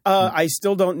fine. I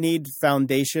still don't need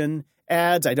Foundation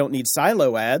ads. I don't need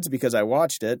Silo ads because I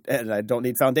watched it. And I don't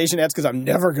need Foundation ads because I'm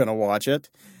never going to watch it.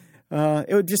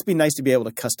 It would just be nice to be able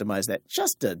to customize that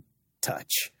just a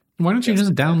touch. Why don't you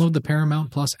just download the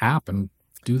Paramount Plus app and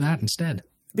do that instead?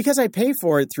 Because I pay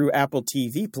for it through Apple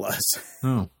TV Plus.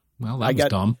 Oh, well, that was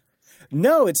dumb.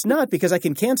 No, it's not, because I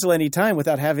can cancel any time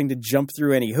without having to jump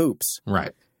through any hoops.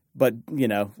 Right. But,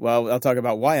 I'll talk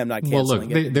about why I'm not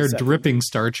canceling it. Well, look, they're dripping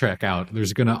Star Trek out.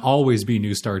 There's going to always be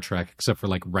new Star Trek, except for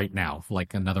like right now,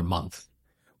 like another month.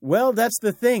 Well, that's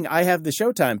the thing. I have the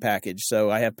Showtime package, so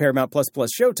I have Paramount Plus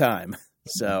Showtime.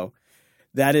 So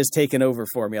that is taken over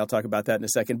for me. I'll talk about that in a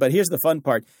second. But here's the fun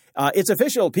part. It's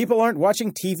official. People aren't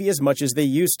watching TV as much as they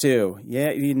used to.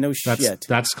 Yeah, shit.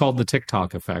 That's called the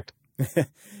TikTok effect.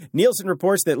 Nielsen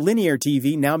reports that linear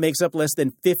TV now makes up less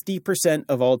than 50%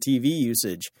 of all TV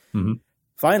usage. Mm-hmm.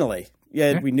 Finally.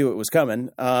 Yeah, we knew it was coming.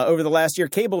 Over the last year,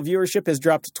 cable viewership has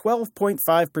dropped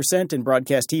 12.5%, and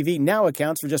broadcast TV now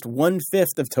accounts for just 1/5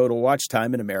 of total watch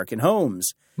time in American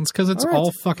homes. It's because it's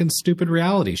all fucking stupid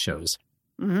reality shows.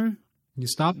 Mm-hmm. You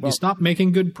stop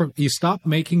making good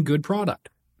product.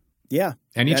 Yeah.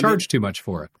 And you charge too much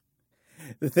for it.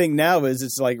 The thing now is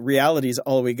it's like reality's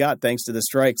all we got thanks to the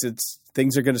strikes.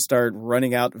 Things are going to start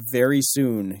running out very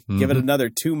soon. Mm-hmm. Give it another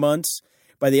 2 months.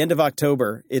 By the end of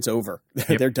October, it's over.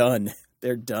 Yep. They're done.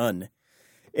 They're done.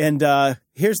 And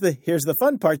here's the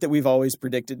fun part that we've always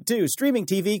predicted too. Streaming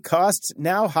TV costs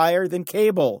now higher than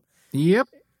cable. Yep.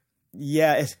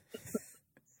 Yeah.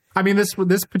 I mean, this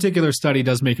particular study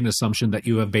does make an assumption that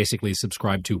you have basically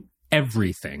subscribed to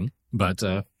everything, but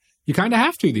you kind of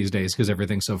have to these days because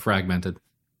everything's so fragmented.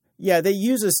 Yeah, they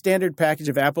use a standard package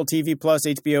of Apple TV Plus,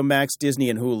 HBO Max,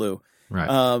 Disney, and Hulu.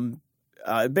 Right.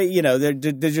 But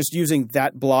they're just using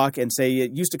that block and say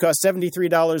it used to cost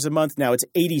 $73 a month. Now it's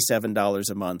 $87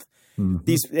 a month.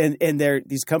 Mm-hmm.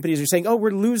 These companies are saying, "Oh,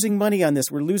 we're losing money on this.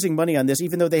 We're losing money on this,"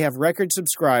 even though they have record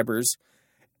subscribers.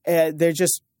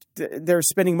 They're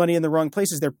spending money in the wrong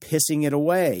places. They're pissing it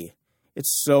away.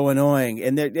 It's so annoying.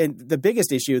 And the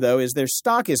biggest issue, though, is their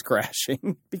stock is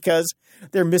crashing because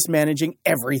they're mismanaging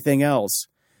everything else.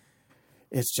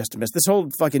 It's just a mess. This whole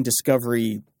fucking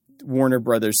Discovery Warner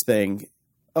Brothers thing.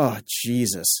 Oh,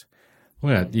 Jesus.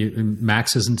 What?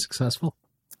 Max isn't successful?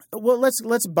 Well,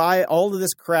 let's buy all of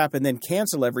this crap and then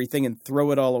cancel everything and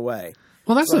throw it all away.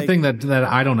 Well, that's the thing that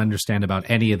I don't understand about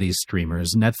any of these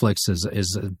streamers. Netflix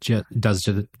does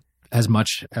as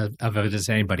much of it as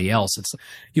anybody else. It's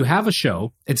you have a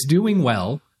show, it's doing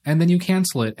well, and then you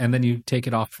cancel it, and then you take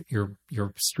it off your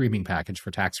streaming package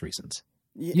for tax reasons.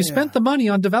 Yeah. You spent the money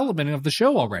on development of the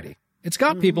show already. It's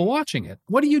got people watching it.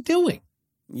 What are you doing?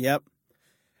 Yep.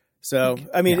 So,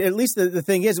 I mean, at least the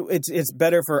thing is, it's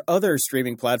better for other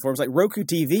streaming platforms. Like Roku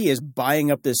TV is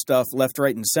buying up this stuff left,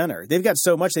 right, and center. They've got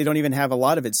so much they don't even have a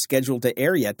lot of it scheduled to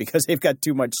air yet because they've got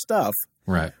too much stuff.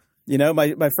 Right. You know,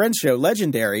 my friend's show,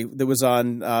 Legendary, that was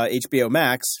on HBO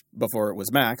Max before it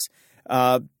was Max,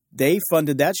 they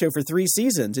funded that show for 3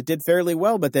 seasons. It did fairly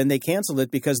well, but then they canceled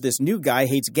it because this new guy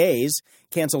hates gays,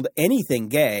 canceled anything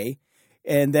gay.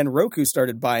 And then Roku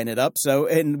started buying it up.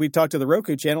 And we talked to the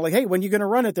Roku channel, like, hey, when are you going to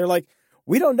run it? They're like,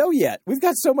 we don't know yet. We've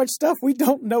got so much stuff. We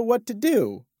don't know what to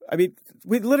do. I mean,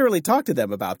 we literally talked to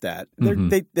them about that.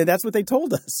 That's what they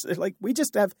told us. They're like, we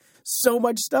just have so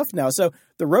much stuff now. So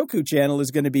the Roku channel is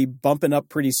going to be bumping up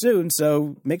pretty soon.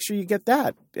 So make sure you get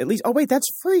that. At least, oh, wait, that's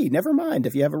free. Never mind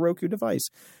if you have a Roku device.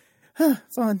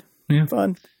 Fun. Yeah.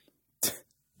 Fun.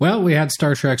 Well, we had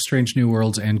Star Trek Strange New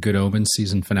Worlds and Good Omens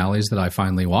season finales that I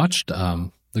finally watched.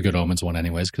 The Good Omens one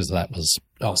anyways, because that was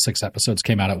 6 episodes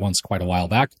came out at once quite a while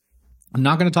back. I'm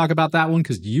not going to talk about that one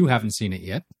because you haven't seen it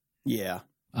yet. Yeah.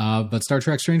 But Star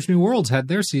Trek Strange New Worlds had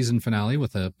their season finale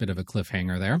with a bit of a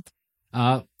cliffhanger there.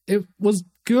 It was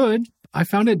good. I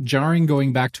found it jarring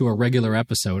going back to a regular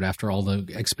episode after all the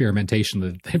experimentation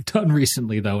that they've done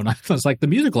recently, though. And I was like, the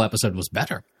musical episode was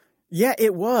better. Yeah,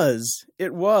 it was.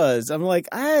 It was. I'm like,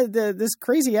 this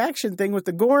crazy action thing with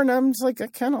the Gorn, I'm just like, I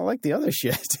kind of like the other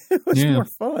shit. It was more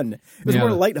fun. It was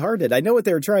more lighthearted. I know what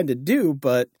they were trying to do,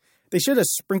 but They should have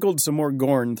sprinkled some more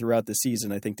Gorn throughout the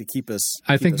season, I think, to keep us.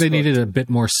 I think they needed a bit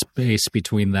more space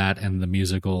between that and the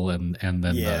musical and then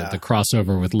the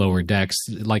crossover with Lower Decks.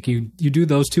 Like you do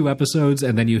those 2 episodes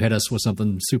and then you hit us with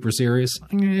something super serious.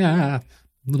 Yeah,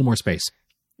 a little more space.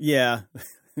 Yeah.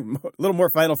 A little more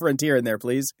Final Frontier in there,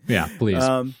 please. Yeah, please.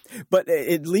 But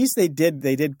at least they did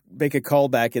make a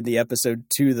callback in the episode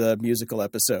to the musical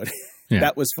episode. Yeah.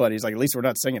 That was funny. He's like, at least we're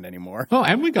not singing anymore. Oh,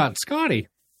 and we got Scotty.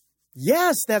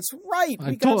 Yes, that's right.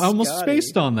 I almost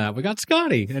spaced on that. We got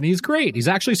Scotty, and he's great. He's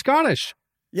actually Scottish.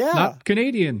 Yeah. Not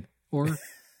Canadian or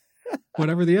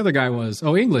whatever the other guy was.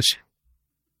 Oh, English.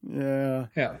 Yeah.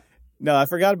 Yeah. No, I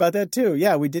forgot about that too.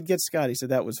 Yeah, we did get Scotty, so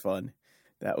that was fun.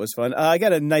 That was fun. I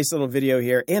got a nice little video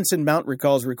here. Anson Mount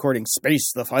recalls recording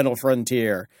Space, the Final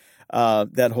Frontier.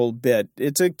 That whole bit.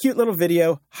 It's a cute little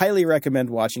video. Highly recommend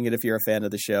watching it if you're a fan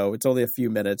of the show. It's only a few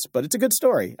minutes, but it's a good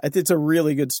story. It's a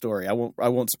really good story. I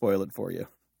won't spoil it for you.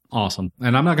 Awesome.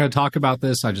 And I'm not going to talk about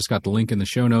this. I just got the link in the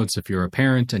show notes. If you're a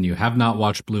parent and you have not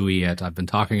watched Bluey yet, I've been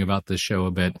talking about this show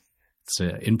a bit. It's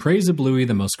In Praise of Bluey,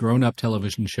 the most grown-up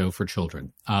television show for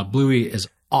children. Bluey is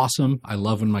awesome. I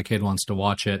love when my kid wants to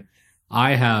watch it.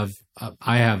 I have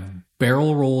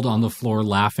barrel rolled on the floor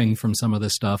laughing from some of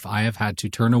this stuff. I have had to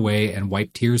turn away and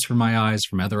wipe tears from my eyes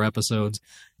from other episodes.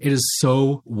 It is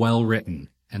so well written,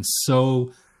 and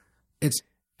it's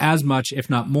as much, if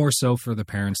not more so, for the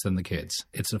parents than the kids.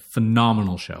 It's a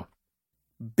phenomenal show.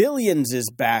 Billions is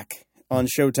back on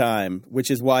Showtime, which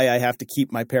is why I have to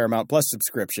keep my Paramount Plus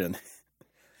subscription.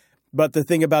 But the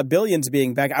thing about Billions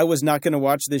being back, I was not going to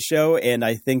watch this show, and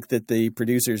I think that the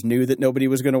producers knew that nobody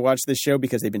was going to watch this show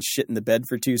because they've been shitting the bed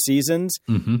for 2 seasons.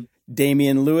 Mm-hmm.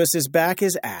 Damian Lewis is back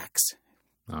as Axe.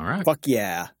 All right. Fuck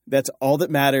yeah. That's all that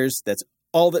matters. That's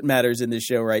all that matters in this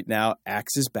show right now.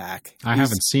 Axe is back. I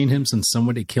haven't seen him since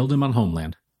somebody killed him on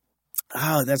Homeland.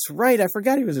 Oh, that's right. I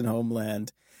forgot he was in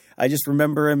Homeland. I just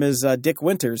remember him as Dick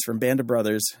Winters from Band of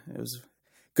Brothers.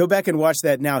 Go back and watch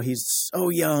that now. He's so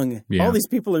young. Yeah. All these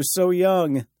people are so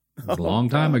young. It was a long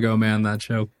time ago, man, that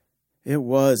show. It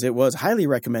was. Highly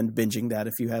recommend binging that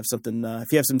if you have something, if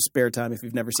you have some spare time, if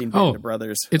you've never seen Band of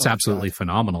Brothers. It's absolutely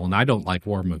phenomenal, and I don't like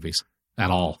war movies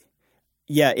at all.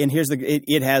 Yeah, and here's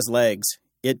it has legs.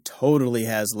 It totally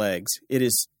has legs.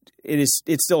 It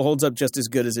still holds up just as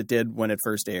good as it did when it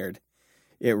first aired.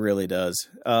 It really does.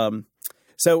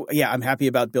 So, yeah, I'm happy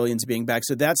about Billions being back.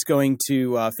 So that's going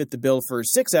to fit the bill for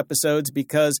 6 episodes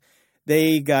because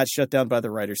they got shut down by the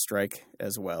writer's strike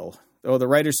as well. Oh, the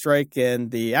writer's strike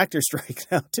and the actor's strike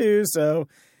now, too. So,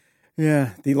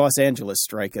 yeah, the Los Angeles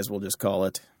strike, as we'll just call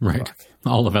it. Right. Fuck.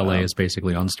 All of L.A. is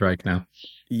basically on strike now.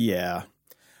 Yeah.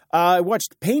 I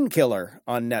watched Painkiller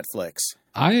on Netflix.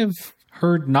 I have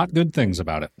heard not good things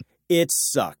about it. It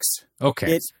sucks.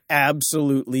 Okay. It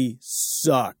absolutely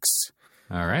sucks.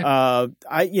 All right.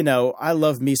 I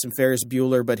love me some Ferris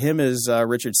Bueller, but him as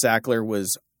Richard Sackler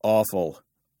was awful.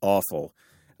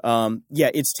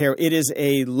 It's terrible. It is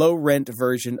a low rent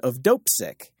version of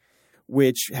Dopesick,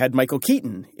 which had Michael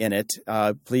Keaton in it.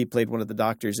 He played one of the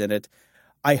doctors in it.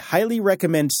 I highly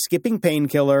recommend skipping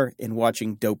Painkiller and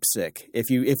watching Dopesick if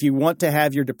you want to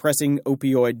have your depressing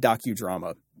opioid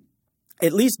docudrama.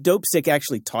 At least Dopesick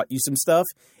actually taught you some stuff.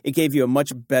 It gave you a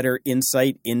much better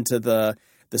insight into the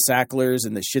Sacklers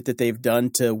and the shit that they've done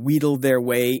to wheedle their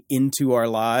way into our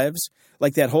lives.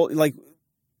 Like that whole,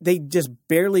 they just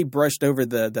barely brushed over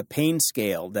the pain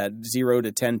scale, that 0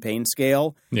 to 10 pain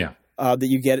scale. Yeah. That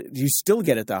you still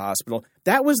get at the hospital.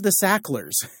 That was the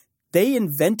Sacklers. They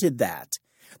invented that.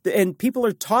 And people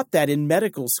are taught that in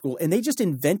medical school, and they just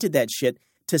invented that shit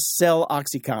to sell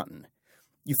OxyContin.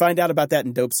 You find out about that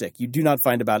in Dopesick. You do not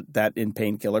find about that in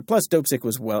Painkiller. Plus, Dopesick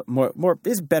was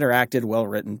is better acted,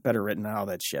 better written, and all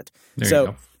that shit.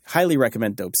 So, highly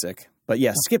recommend Dopesick. But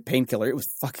yeah, skip Painkiller. It was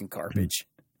fucking garbage.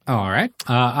 All right.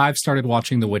 I've started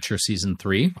watching The Witcher Season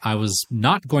 3. I was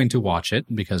not going to watch it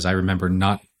because I remember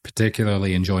not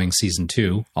particularly enjoying Season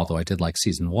 2, although I did like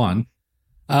Season 1.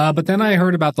 But then I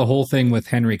heard about the whole thing with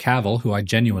Henry Cavill, who I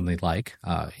genuinely like.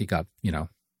 He got,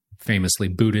 famously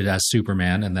booted as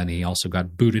Superman, and then he also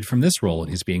got booted from this role,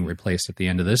 and he's being replaced at the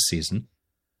end of this season.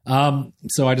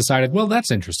 So I decided, well,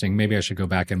 that's interesting. Maybe I should go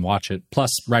back and watch it.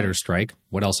 Plus, writer's strike.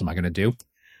 What else am I going to do?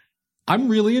 I'm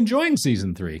really enjoying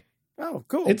Season 3. Oh,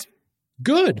 cool. It's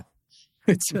good.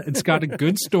 It's got a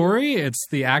good story.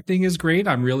 The acting is great.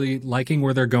 I'm really liking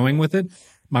where they're going with it.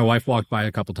 My wife walked by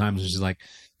a couple times and she's like,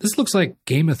 this looks like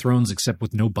Game of Thrones except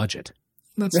with no budget.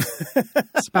 That's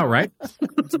about right.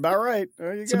 It's about right.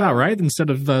 There you go. About right. Instead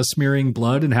of smearing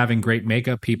blood and having great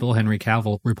makeup people, Henry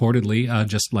Cavill reportedly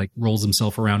just rolls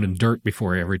himself around in dirt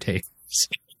before every take.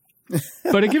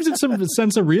 But it gives it some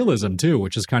sense of realism too,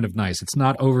 which is kind of nice. It's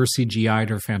not over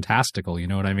CGI'd or fantastical, you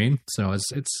know what I mean? So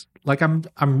it's like I'm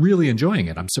really enjoying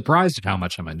it. I'm surprised at how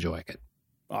much I'm enjoying it.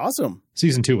 Awesome.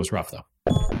 Season 2 was rough though.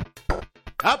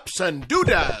 Ups and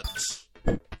doodads.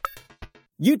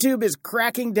 YouTube is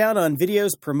cracking down on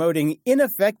videos promoting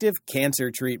ineffective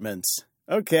cancer treatments.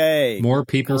 Okay. More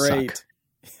people great. suck.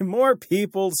 More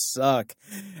people suck.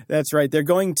 That's right. They're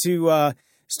going to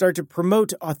start to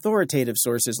promote authoritative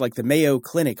sources like the Mayo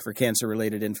Clinic for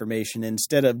cancer-related information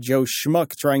instead of Joe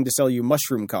Schmuck trying to sell you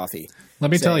mushroom coffee.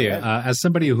 Let me tell you, as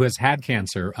somebody who has had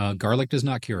cancer, garlic does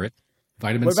not cure it.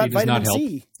 Vitamin C does not help.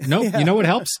 No, Yeah. You know what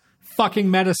helps?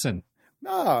 Fucking medicine.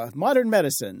 Ah, modern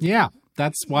medicine. Yeah,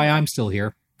 that's why I'm still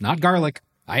here. Not garlic.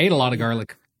 I ate a lot of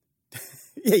garlic.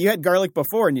 Yeah, you had garlic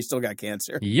before and you still got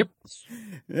cancer. Yep.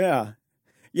 Yeah.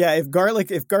 Yeah, if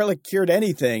garlic cured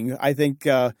anything, I think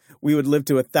we would live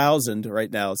to 1,000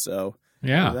 right now. So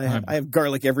yeah, I have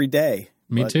garlic every day.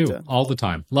 Me too, all the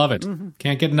time. Love it.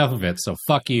 Can't get enough of it. So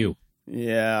fuck you.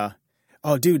 Yeah.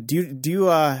 Oh, dude, do you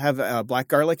have black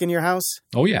garlic in your house?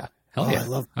 Oh yeah, hell yeah. I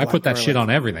love I put that black shit garlic.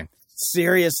 on everything.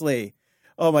 Seriously.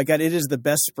 Oh my God, it is the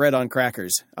best spread on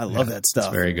crackers. I love that stuff.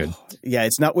 It's very good. Yeah,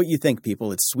 it's not what you think,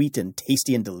 people. It's sweet and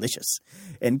tasty and delicious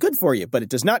and good for you, but it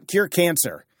does not cure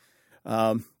cancer.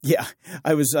 Yeah,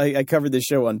 I covered this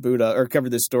show on Boot Up, or covered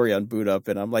this story on Boot Up,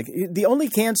 and I'm like, the only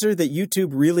cancer that YouTube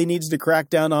really needs to crack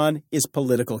down on is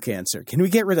political cancer. Can we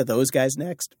get rid of those guys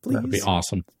next, please? That'd be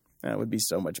awesome. That would be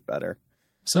so much better.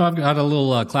 So I've got a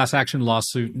little class action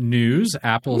lawsuit news.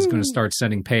 Apple is going to start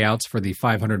sending payouts for the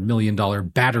 $500 million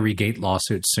Batterygate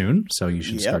lawsuit soon. So you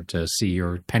should start to see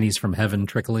your pennies from heaven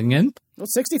trickling in. Well,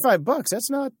 $65.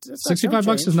 That's not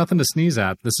 $65 is nothing to sneeze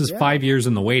at. This is 5 years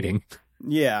in the waiting.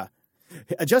 Yeah.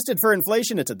 Adjusted for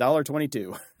inflation, it's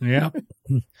 $1.22. Yeah.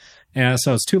 Yeah.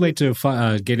 So it's too late to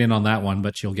get in on that one,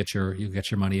 but you'll get your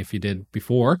money if you did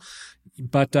before.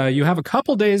 But you have a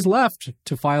couple days left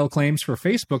to file claims for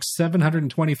Facebook's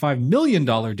 $725 million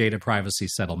data privacy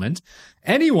settlement.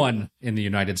 Anyone in the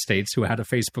United States who had a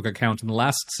Facebook account in the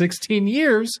last 16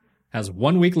 years has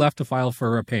 1 week left to file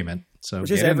for a payment. So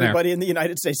Which is everybody in the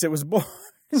United States that was born.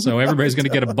 So everybody's going to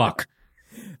get a buck.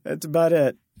 That's about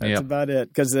it. That's about it.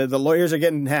 Because the lawyers are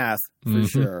getting half, for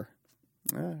sure.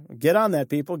 Get on that,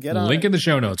 people. Get on Link it. in the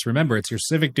show notes. Remember, it's your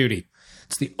civic duty.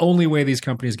 It's the only way these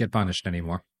companies get punished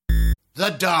anymore. The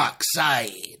Dark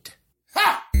Side.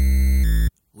 Ha!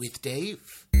 With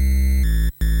Dave.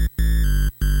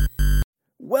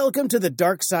 Welcome to The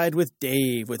Dark Side with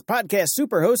Dave, with podcast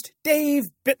superhost Dave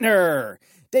Bittner.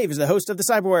 Dave is the host of the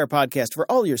Cyberwire podcast for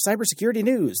all your cybersecurity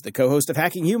news, the co-host of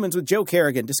Hacking Humans with Joe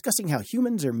Kerrigan, discussing how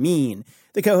humans are mean,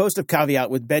 the co-host of Caveat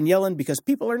with Ben Yellen because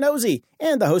people are nosy,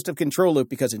 and the host of Control Loop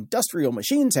because industrial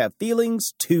machines have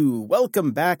feelings too.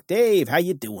 Welcome back, Dave. How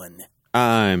you doing?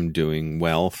 I'm doing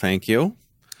well, thank you.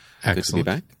 Excellent. Good to be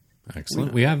back.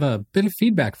 Excellent. We have a bit of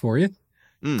feedback for you.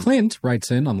 Clint writes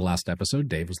in on the last episode,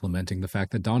 Dave was lamenting the fact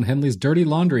that Don Henley's Dirty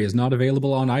Laundry is not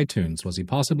available on iTunes. Was he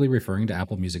possibly referring to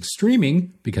Apple Music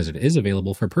streaming because it is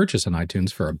available for purchase on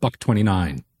iTunes for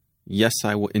 $1.29? Yes,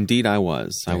 indeed I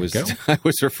was. There you go. I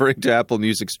was referring to Apple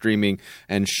Music streaming,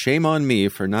 and shame on me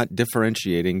for not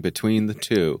differentiating between the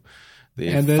two.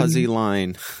 The fuzzy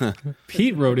line.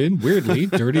 Pete wrote in, weirdly,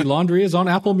 Dirty Laundry is on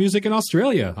Apple Music in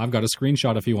Australia. I've got a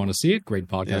screenshot if you want to see it. Great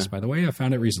podcast, by the way. I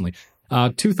found it recently.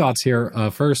 Two thoughts here.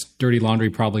 First, Dirty Laundry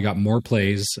probably got more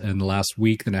plays in the last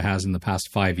week than it has in the past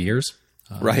 5 years.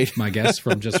 Right. My guess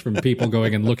from people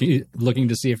going and looking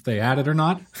to see if they had it or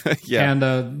not. Yeah.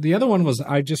 And the other one was,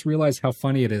 I just realized how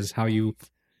funny it is how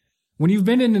when you've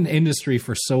been in an industry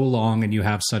for so long and you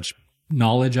have such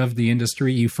knowledge of the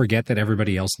industry, you forget that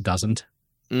everybody else doesn't.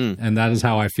 And that is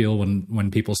how I feel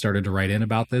when people started to write in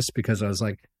about this, because I was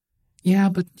like, yeah,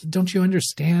 but don't you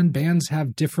understand? Bands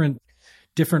have different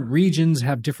regions,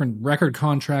 have different record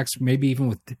contracts, maybe even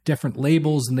with different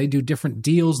labels, and they do different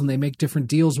deals, and they make different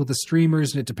deals with the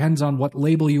streamers, and it depends on what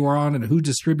label you are on and who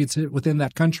distributes it within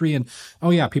that country. And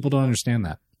people don't understand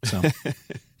that. So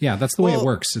yeah, that's the way it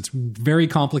works. It's very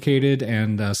complicated,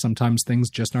 and sometimes things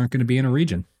just aren't going to be in a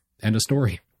region. End of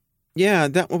story. Yeah,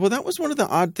 that was one of the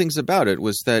odd things about it,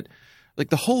 was that like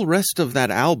the whole rest of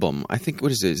that album, I think,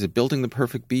 what is it? Is it Building the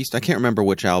Perfect Beast? I can't remember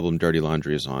which album Dirty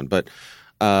Laundry is on, but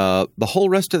the whole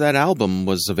rest of that album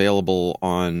was available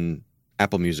on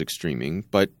Apple Music streaming,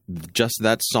 but just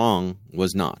that song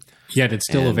was not. Yet it's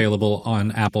still available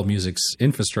on Apple Music's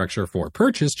infrastructure for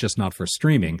purchase, just not for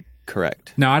streaming.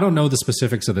 Correct. Now, I don't know the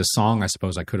specifics of this song. I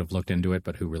suppose I could have looked into it,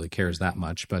 but who really cares that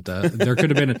much? But there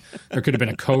could have been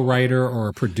a co-writer or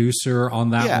a producer on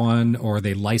that one, or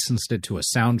they licensed it to a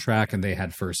soundtrack and they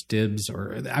had first dibs.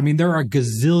 Or I mean, there are a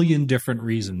gazillion different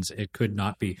reasons it could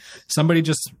not be. somebody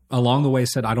just along the way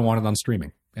said, I don't want it on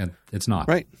streaming. And it's not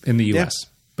in the US,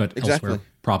 but elsewhere,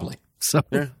 probably. So,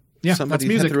 somebody that's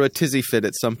music. had through a tizzy fit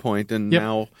at some point, and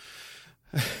now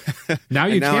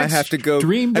you now I have to go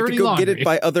stream dirty laundry. Get it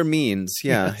by other means.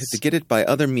 Yeah, I have to get it by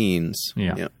other means.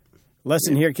 Yeah.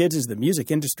 Lesson here, kids, is the music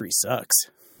industry sucks.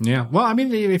 Yeah. Well, I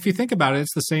mean, if you think about it,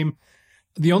 it's the same.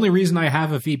 The only reason I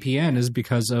have a VPN is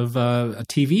because of a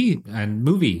TV and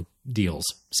movie deals.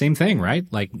 Same thing, right?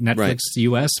 Like Netflix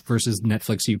US versus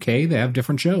Netflix UK, they have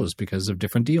different shows because of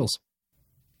different deals.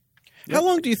 How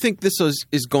long do you think this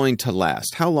is going to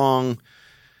last? How long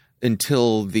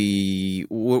until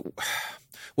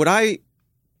what I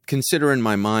consider in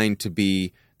my mind to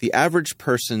be the average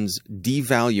person's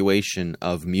devaluation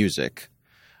of music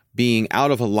being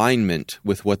out of alignment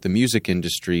with what the music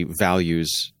industry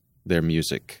values their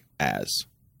music as?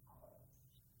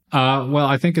 Well,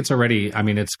 I think it's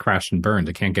crashed and burned.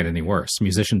 It can't get any worse.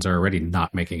 Musicians are already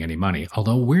not making any money.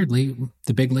 Although, weirdly,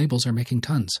 the big labels are making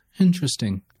tons.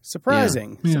 Interesting.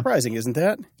 Surprising. Surprising, isn't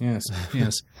that? Yes.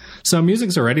 So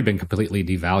music's already been completely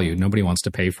devalued. Nobody wants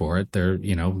to pay for it.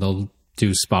 They'll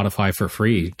do Spotify for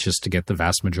free just to get the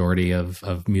vast majority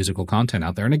of musical content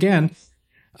out there. And again,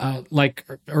 like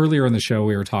earlier in the show,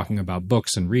 we were talking about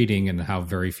books and reading and how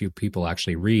very few people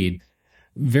actually read.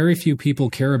 Very few people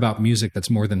care about music that's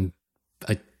more than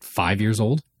 5 years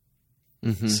old.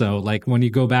 Mm-hmm. So like when you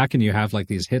go back and you have like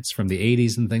these hits from the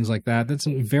 80s and things like that, that's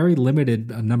a very limited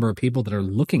number of people that are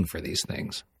looking for these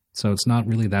things. So it's not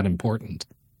really that important.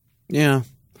 Yeah.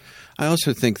 I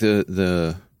also think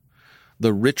the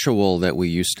ritual that we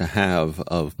used to have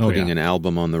of putting an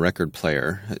album on the record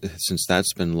player, since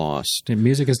that's been lost. And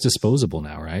music is disposable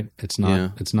now, right? It's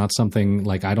not It's not something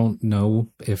like, I don't know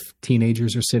if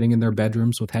teenagers are sitting in their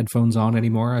bedrooms with headphones on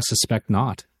anymore. I suspect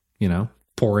not,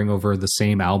 pouring over the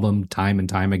same album time and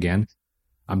time again.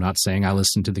 I'm not saying I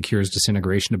listened to The Cure's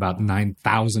Disintegration about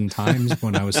 9,000 times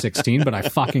when I was 16, but I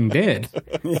fucking did.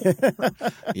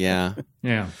 Yeah.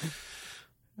 Yeah.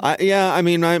 I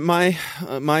mean,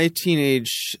 my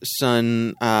teenage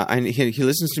son, he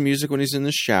listens to music when he's in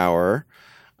the shower,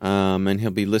 and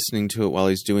he'll be listening to it while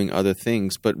he's doing other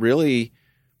things. But really,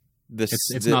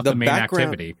 it's not the main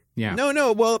activity. Yeah.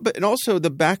 No. Well, and also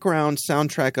the background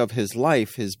soundtrack of his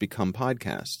life has become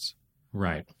podcasts.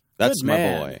 Right. That's my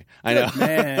boy. I know.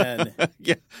 Man.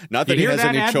 Yeah. Not that he has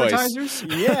any choice.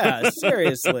 Yeah.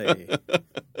 Seriously.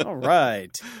 All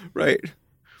right. Right.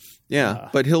 Yeah,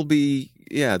 but he'll be.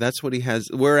 Yeah, that's what he has.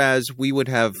 Whereas we would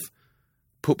have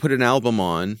put an album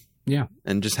on,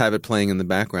 and just have it playing in the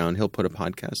background. He'll put a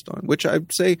podcast on, which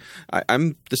I'd say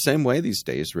I'm the same way these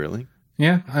days, really.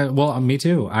 Yeah, me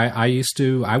too.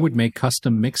 I would make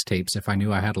custom mixtapes if I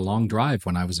knew I had a long drive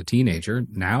when I was a teenager.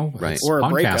 Now, it's or a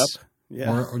podcasts. breakup.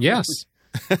 Yeah. Or yes.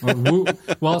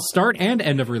 Start and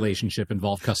end of relationship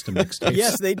involve custom mixtapes.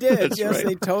 Yes, they did.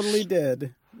 They totally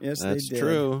did. Yes, that's they did.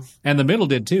 True. And the middle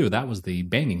did too. That was the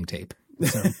banging tape.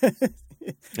 So.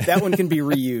 That one can be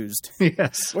reused.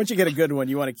 Yes. Once you get a good one,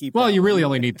 you want to keep. Well, you really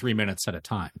only need 3 minutes at a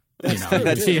time. That's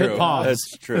true.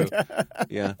 That's true.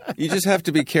 Yeah, you just have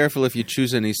to be careful if you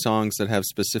choose any songs that have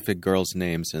specific girls'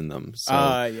 names in them. So,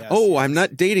 I'm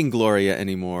not dating Gloria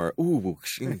anymore. Ooh,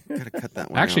 gotta cut that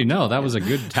one. Actually, out. No, that was a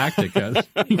good tactic.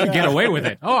 You could get away with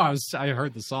it. Oh, I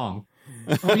heard the song.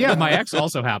 Oh yeah, my ex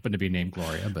also happened to be named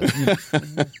Gloria, but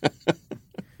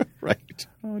right.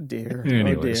 Oh dear.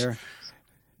 Anyways. Oh dear.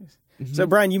 So,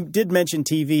 Brian, you did mention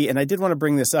TV, and I did want to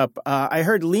bring this up. I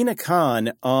heard Lena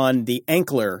Khan on the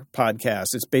Ankler podcast.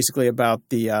 It's basically about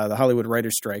the Hollywood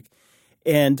writers' strike,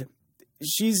 and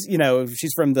she's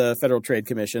from the Federal Trade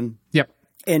Commission. Yep.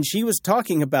 And she was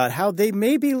talking about how they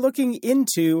may be looking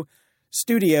into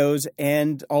studios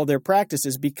and all their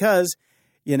practices because,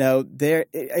 they're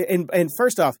and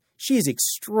first off, she's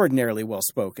extraordinarily well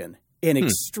spoken. And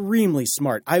extremely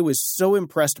smart. I was so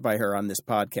impressed by her on this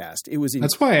podcast. It was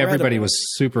incredible. That's why everybody was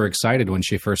super excited when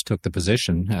she first took the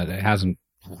position.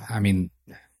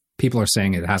 People are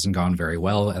saying it hasn't gone very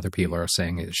well. Other people are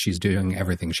saying she's doing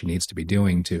everything she needs to be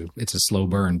doing it's a slow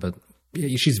burn, but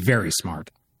she's very smart.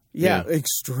 Yeah,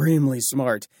 extremely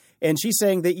smart. And she's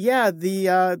saying that,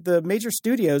 the major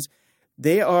studios,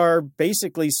 they are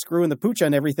basically screwing the pooch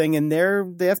on everything, and the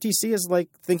FTC is like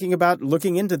thinking about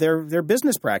looking into their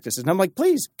business practices. And I'm like,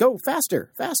 please go faster,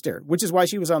 which is why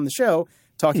she was on the show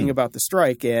talking about the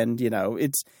strike. And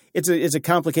it's a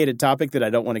complicated topic that I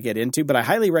don't want to get into, but I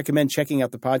highly recommend checking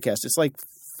out the podcast. It's like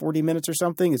 40 minutes or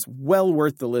something. It's well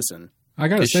worth the listen. I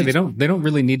gotta say, they don't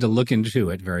really need to look into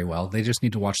it very well. They just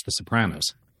need to watch The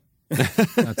Sopranos.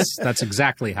 That's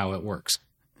exactly how it works.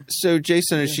 So,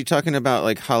 Jason, is she talking about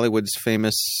like Hollywood's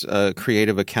famous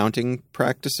creative accounting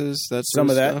practices? That's some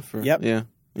of that. Stuff, or? Yep.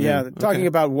 Yeah. Talking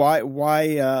about why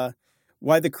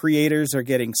the creators are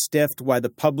getting stiffed, why the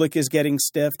public is getting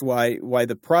stiffed, why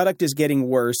the product is getting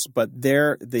worse, but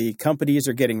the companies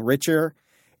are getting richer,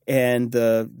 and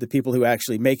the people who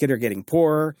actually make it are getting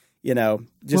poorer.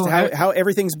 How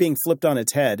everything's being flipped on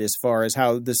its head as far as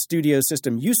how the studio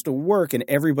system used to work and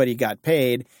everybody got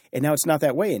paid, and now it's not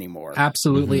that way anymore.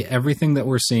 Absolutely. Mm-hmm. Everything that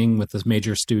we're seeing with the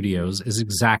major studios is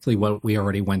exactly what we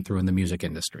already went through in the music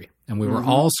industry. And we were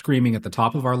all screaming at the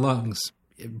top of our lungs,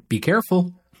 be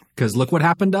careful, because look what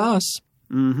happened to us.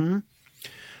 Mm-hmm.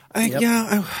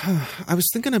 I was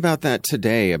thinking about that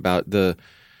today, about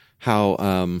how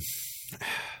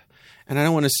and I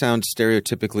don't want to sound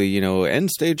stereotypically,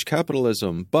 end stage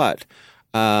capitalism, but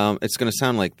it's going to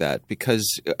sound like that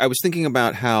because I was thinking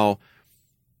about how,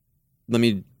 let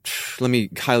me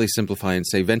highly simplify and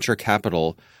say venture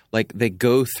capital, like they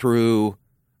go through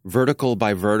vertical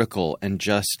by vertical and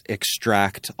just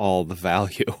extract all the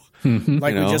value.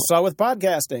 Like we just saw with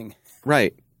podcasting.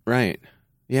 Right.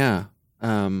 Yeah.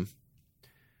 And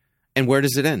where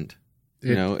does it end?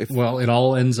 It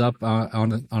all ends up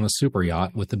on a super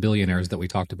yacht with the billionaires that we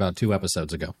talked about 2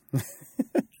 episodes ago.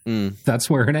 That's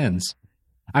where it ends.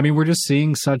 I mean, we're just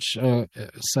seeing such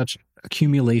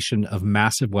accumulation of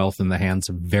massive wealth in the hands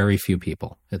of very few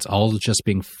people. It's all just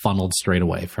being funneled straight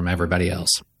away from everybody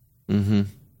else. Mm-hmm.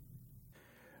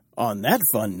 On that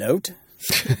fun note.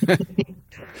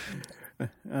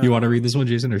 You want to read this one,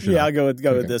 Jason, or should I? I'll go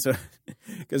with this one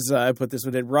because I put this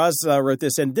one in. Roz wrote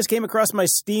this, and this came across my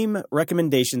Steam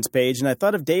recommendations page, and I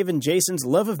thought of Dave and Jason's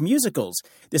love of musicals.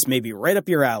 This may be right up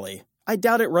your alley. I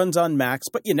doubt it runs on Macs,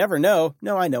 but you never know.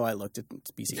 No, I know. I looked at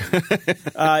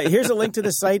PC. Here's a link to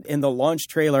the site and the launch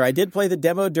trailer. I did play the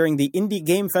demo during the Indie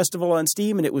Game Festival on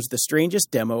Steam, and it was the strangest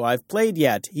demo I've played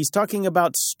yet. He's talking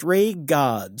about Stray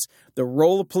Gods, the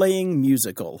role-playing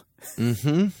musical.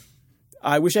 Mm-hmm.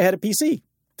 I wish I had a PC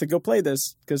to go play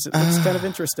this because it looks kind of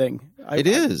interesting. It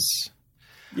is.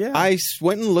 Yeah. I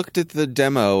went and looked at the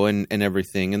demo and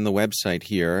everything in the website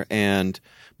here, and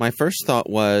my first thought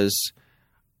was,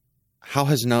 how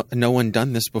has no one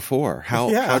done this before?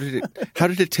 How did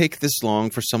it take this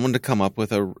long for someone to come up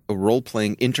with a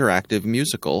role-playing interactive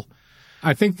musical?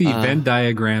 I think the Venn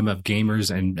diagram of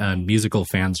gamers and musical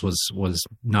fans was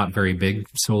not very big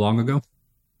so long ago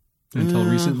until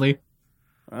recently.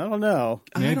 I don't know.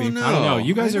 Maybe. I don't know.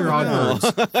 You guys are odd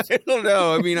birds. I don't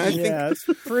know. I mean, I think it's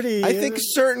pretty. I think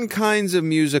certain kinds of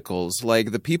musicals,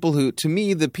 like the people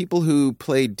who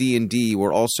played D&D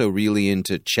were also really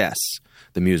into Chess,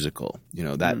 the musical.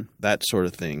 That sort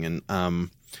of thing. And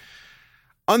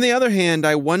on the other hand,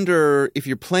 I wonder if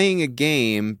you're playing a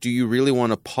game, do you really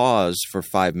want to pause for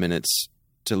 5 minutes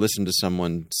to listen to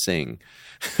someone sing?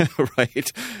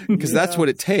 Right? Because that's what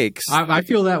it takes. I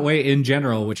feel that way in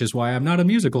general, which is why I'm not a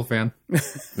musical fan.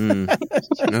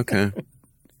 Okay.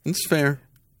 That's fair.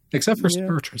 Except for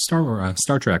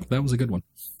Star Trek. That was a good one.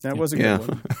 That was a good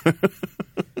one.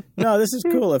 No, this is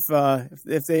cool.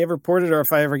 If they ever port it or if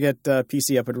I ever get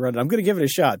PC up and running, I'm going to give it a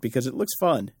shot because it looks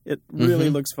fun. It really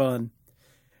looks fun.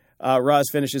 Roz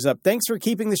finishes up. Thanks for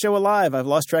keeping the show alive. I've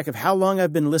lost track of how long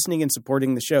I've been listening and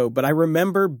supporting the show, but I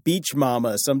remember Beach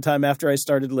Mama sometime after I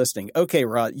started listening. Okay,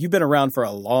 Roz, you've been around for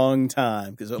a long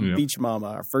time because Beach Mama,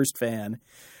 our first fan.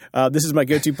 This is my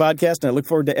go-to podcast, and I look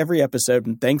forward to every episode,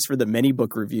 and thanks for the many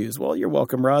book reviews. Well, you're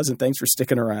welcome, Roz, and thanks for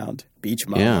sticking around. Beach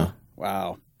Mama. Yeah.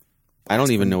 Wow. I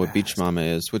don't even know what Beach Mama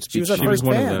is. What's Beach Mama? She was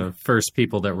one of the first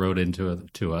people that wrote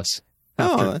to us.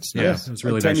 That's nice. Yeah, it was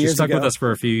really nice. She stuck with us for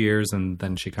a few years, and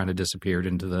then she kind of disappeared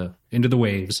into the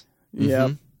waves.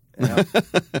 Yeah.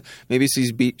 Maybe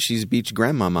she's Beach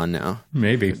Grandmama now.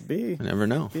 Maybe. Could be. I never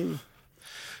know.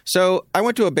 So I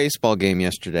went to a baseball game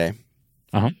yesterday.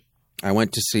 Uh-huh. I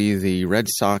went to see the Red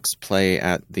Sox play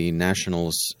at the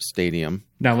Nationals Stadium.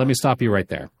 Now, let me stop you right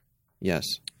there. Yes.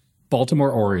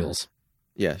 Baltimore Orioles.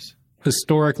 Yes.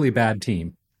 Historically bad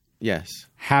team. Yes.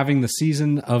 Having the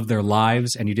season of their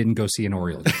lives, and you didn't go see an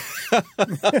Orioles game.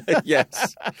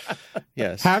 Yes.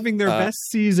 Yes. Having their best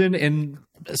season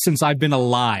since I've been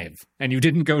alive, and you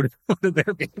didn't go to one of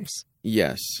their games.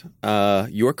 Yes.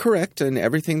 You're correct in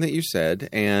everything that you said.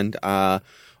 And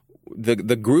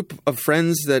the group of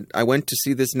friends that I went to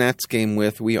see this Nats game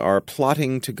with, we are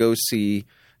plotting to go see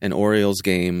an Orioles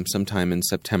game sometime in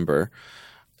September.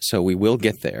 So we will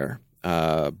get there.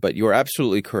 But you're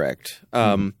absolutely correct.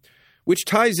 Which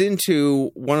ties into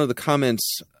one of the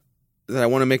comments that I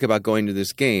want to make about going to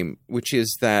this game, which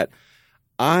is that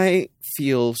I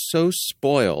feel so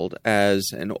spoiled as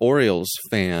an Orioles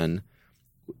fan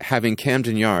having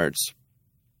Camden Yards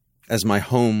as my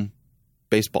home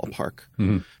baseball park,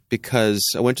 because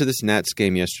I went to this Nats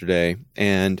game yesterday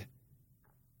and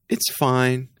it's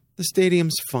fine. The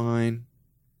stadium's fine.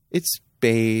 It's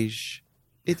beige.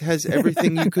 It has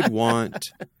everything you could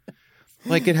want.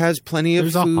 Like, it has plenty of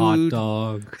There's food. a hot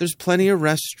dog. There's plenty of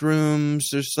restrooms.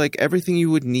 There's like everything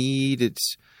you would need.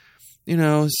 It's,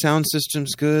 sound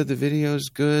system's good. The video's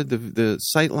good. The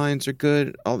sight lines are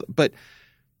good. But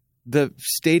the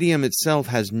stadium itself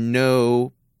has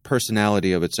no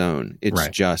personality of its own. It's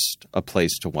just a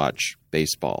place to watch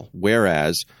baseball.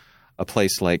 Whereas a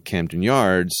place like Camden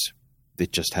Yards,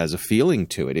 it just has a feeling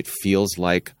to it. It feels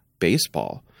like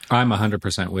baseball. I'm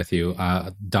 100% with you.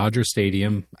 Dodger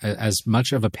Stadium, as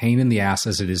much of a pain in the ass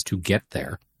as it is to get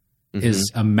there,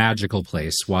 is a magical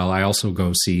place. While I also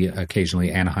go see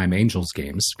occasionally Anaheim Angels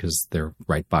games because they're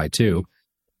right by too.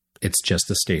 It's just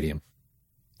a stadium.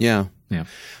 Yeah.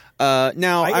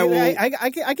 Now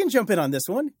I can jump in on this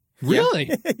one.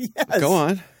 Really? Yes. Go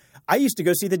on. I used to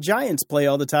go see the Giants play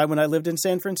all the time when I lived in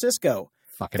San Francisco.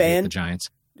 Fucking hate the Giants.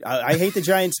 I hate the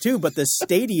Giants too, but the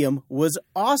stadium was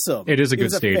awesome. It is a good It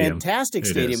was stadium. a fantastic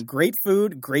stadium. is. Great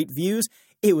food, great views.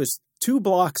 It was 2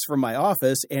 blocks from my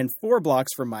office and 4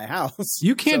 blocks from my house.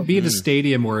 You can't beat a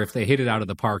stadium where if they hit it out of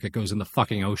the park, it goes in the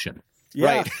fucking ocean.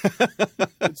 Yeah.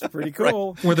 It's pretty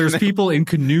cool. Where there's people in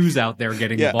canoes out there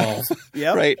getting the ball.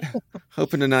 Yep. Right.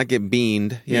 Hoping to not get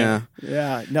beaned. Yeah.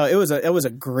 Yeah. No, it was a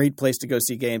great place to go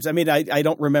see games. I mean, I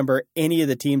don't remember any of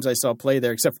the teams I saw play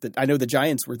there, except that I know the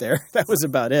Giants were there. That was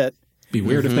about it. Be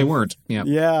weird if they weren't.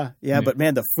 Yeah. Yeah. But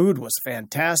man, the food was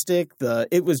fantastic.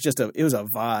 It was a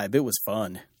vibe. It was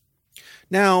fun.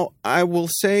 Now, I will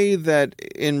say that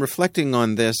in reflecting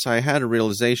on this, I had a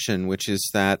realization, which is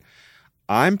that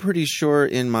I'm pretty sure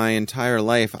in my entire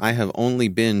life I have only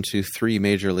been to 3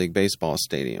 Major League Baseball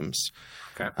stadiums.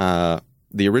 Okay.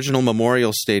 The original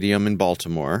Memorial Stadium in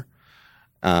Baltimore,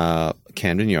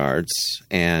 Camden Yards,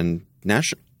 and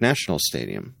National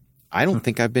Stadium. I don't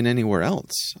think I've been anywhere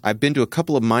else. I've been to a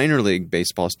couple of minor league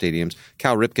baseball stadiums.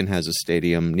 Cal Ripken has a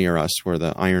stadium near us where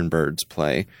the Ironbirds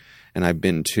play. And I've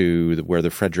been to where the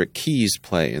Frederick Keys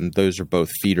play. And those are both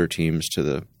feeder teams to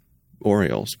the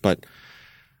Orioles. But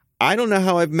I don't know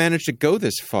how I've managed to go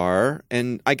this far.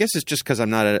 And I guess it's just because I'm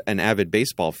not an avid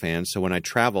baseball fan. So when I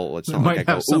travel, it's not It like might I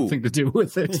go, have something to do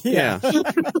with it. Yeah.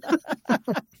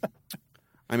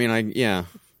 I mean,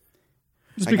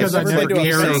 Just because I've never never been to a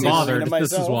cared or musical bothered. cinema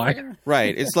This is myself. why.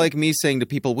 Right. It's like me saying to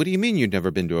people, what do you mean you've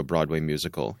never been to a Broadway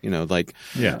musical? Yeah.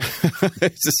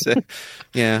 It's just,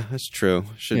 yeah, that's true.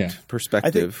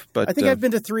 Perspective. I think I've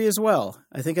been to 3 as well.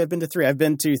 I've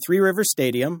been to Three Rivers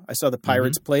Stadium. I saw the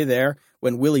Pirates play there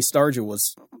when Willie Stargell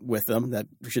was with them. That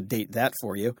we should date that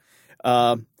for you.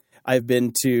 I've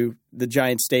been to the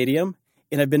Giant Stadium,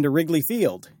 and I've been to Wrigley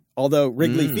Field. Although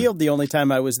Wrigley Field, the only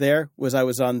time I was there was I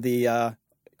was on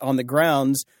the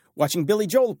grounds watching Billy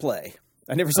Joel play.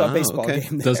 I never saw a baseball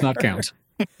game there. Does not count.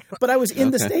 But I was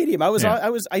in the stadium.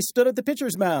 I stood at the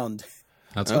pitcher's mound.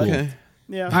 That's cool. Okay.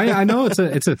 Yeah. I know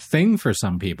it's a thing for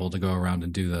some people to go around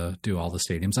and do all the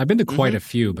stadiums. I've been to quite a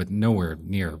few, but nowhere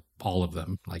near all of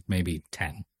them. Like maybe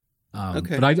 10.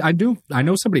 Okay. But I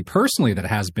know somebody personally that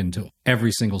has been to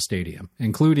every single stadium,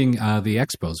 including the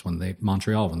Expos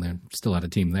Montreal when they still had a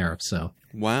team there. So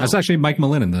Wow. that's actually Mike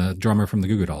Malinin, the drummer from the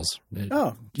Goo Goo Dolls.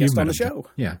 Oh, You've guest on met the him. show.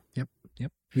 Yeah. Yep.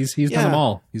 He's done them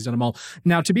all. He's done them all.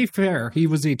 Now, to be fair, he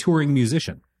was a touring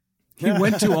musician. He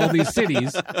went to all these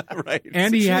cities, Right.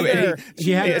 and he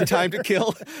had time to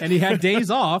kill. and he had days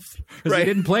off because he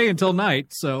didn't play until night.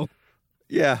 So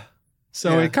Yeah.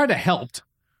 it kind of helped.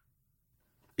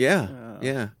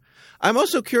 Yeah. I'm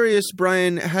also curious,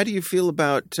 Brian, how do you feel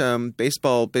about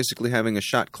baseball basically having a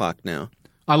shot clock now?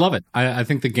 I love it. I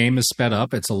think the game is sped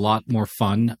up. It's a lot more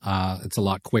fun. It's a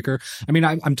lot quicker. I mean,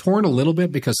 I'm torn a little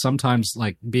bit because sometimes,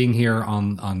 like being here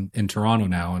in Toronto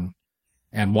now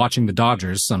and watching the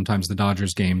Dodgers, sometimes the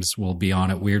Dodgers games will be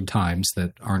on at weird times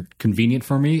that aren't convenient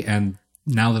for me. And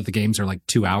now that the games are like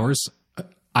 2 hours,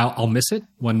 I'll miss it.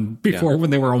 When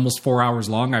they were almost 4 hours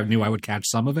long, I knew I would catch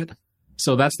some of it.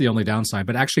 So that's the only downside.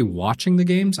 But actually watching the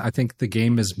games, I think the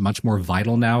game is much more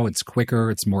vital now. It's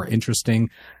quicker. It's more interesting.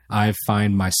 I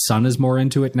find my son is more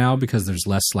into it now because there's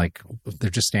less like they're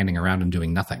just standing around and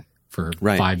doing nothing for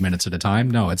 5 minutes at a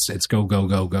time. No, it's go, go,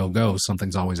 go, go, go.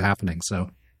 Something's always happening. So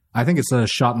I think it's a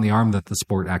shot in the arm that the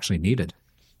sport actually needed.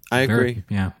 I agree.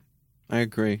 Yeah. I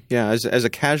agree. Yeah, as a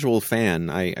casual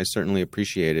fan, I certainly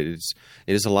appreciate it.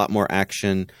 It is a lot more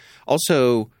action.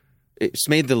 Also, it's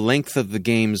made the length of the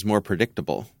games more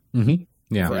predictable. Mm-hmm.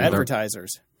 Yeah, for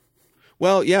advertisers.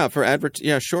 Well, yeah, for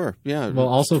yeah, sure, yeah. Well,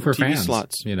 also for TV fans,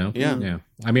 slots, yeah.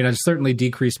 I mean, I certainly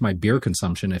decreased my beer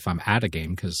consumption if I'm at a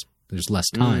game because there's less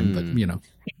time. But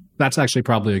that's actually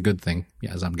probably a good thing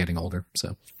as I'm getting older.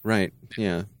 So right,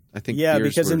 yeah, I think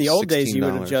because in the old days you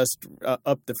would $16. have just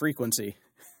upped the frequency.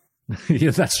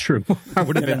 yeah, that's true. I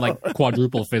would have been like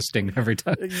quadruple fisting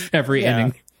every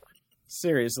inning.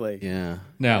 Seriously. Yeah.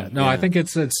 No. I think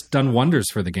it's done wonders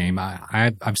for the game.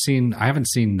 I haven't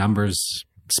seen numbers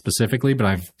specifically,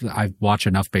 but I've watched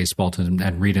enough baseball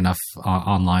and read enough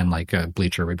online, like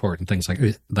Bleacher Report and things like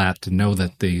that, to know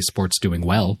that the sport's doing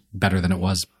well, better than it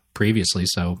was previously.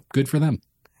 So good for them.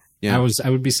 Yeah. I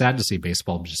would be sad to see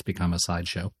baseball just become a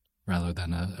sideshow rather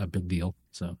than a big deal.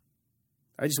 So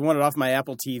I just want it off my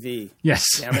Apple TV. Yes.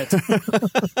 Damn it.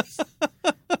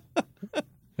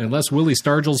 Unless Willie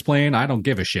Stargell's playing, I don't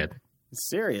give a shit.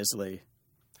 Seriously.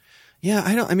 Yeah,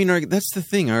 that's the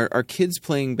thing. Are kids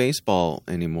playing baseball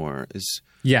anymore?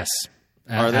 Yes.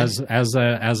 Are they?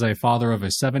 As a father of a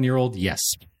 7-year-old, yes.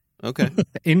 Okay.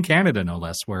 In Canada, no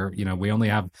less, where we only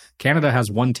have Canada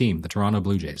has one team, the Toronto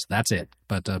Blue Jays. That's it.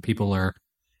 But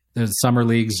the summer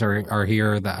leagues are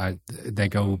here. They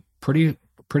go pretty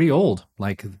old,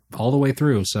 like all the way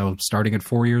through. So starting at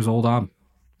 4 years old on,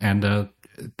 and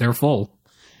they're full.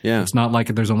 Yeah, it's not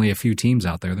like there's only a few teams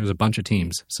out there. There's a bunch of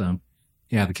teams. So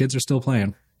yeah, the kids are still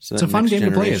playing. So it's a fun game to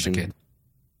play as a kid.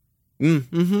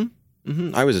 Mm-hmm.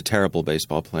 Mm-hmm. I was a terrible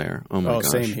baseball player. Oh my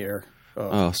gosh. Same here.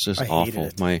 Oh, it's just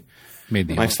awful. It.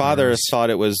 My father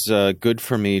thought it was good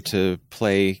for me to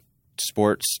play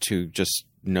sports, to just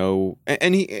know.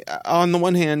 And he, on the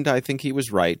one hand, I think he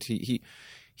was right.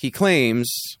 He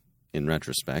claims, in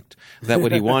retrospect, that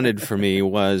what he wanted for me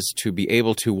was to be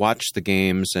able to watch the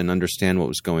games and understand what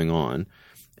was going on.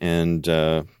 And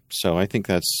so I think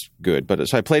that's good.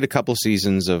 So I played a couple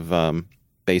seasons of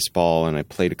baseball, and I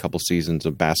played a couple seasons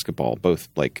of basketball, both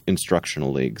like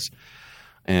instructional leagues.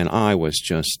 And I was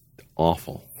just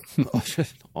awful.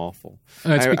 Just awful.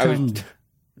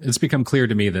 It's become clear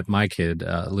to me that my kid,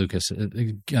 Lucas,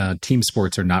 team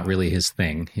sports are not really his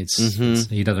thing.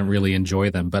 He doesn't really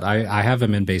enjoy them. But I have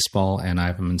him in baseball and I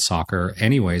have him in soccer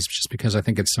anyways, just because I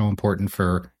think it's so important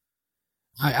for,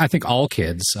 I think all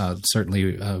kids,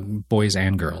 certainly boys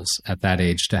and girls at that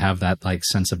age, to have that like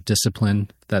sense of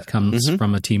discipline that comes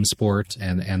from a team sport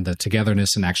and the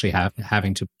togetherness and actually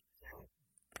having to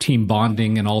team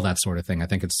bonding and all that sort of thing. I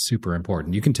think it's super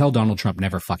important. You can tell Donald Trump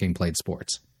never fucking played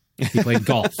sports. He played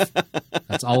golf.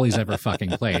 That's all he's ever fucking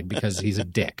played because he's a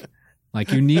dick.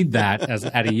 Like you need that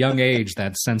at a young age,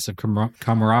 that sense of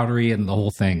camaraderie and the whole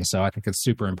thing. So I think it's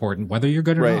super important, whether you're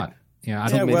good or not. Yeah, I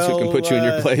don't mean who can put you in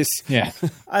your place. Yeah.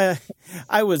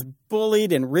 I was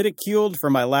bullied and ridiculed for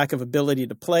my lack of ability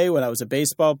to play when I was a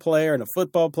baseball player and a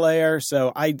football player.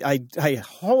 So I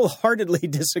wholeheartedly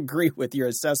disagree with your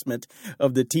assessment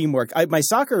of the teamwork. My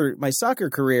soccer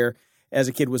career as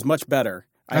a kid was much better.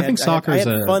 I think soccer is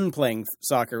fun playing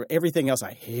soccer. Everything else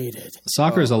I hated.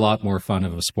 Soccer is a lot more fun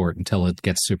of a sport until it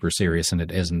gets super serious, and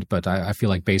it isn't. But I feel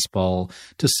like baseball,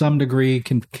 to some degree,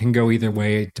 can go either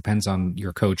way. It depends on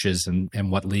your coaches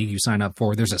and what league you sign up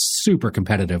for. There's a super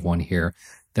competitive one here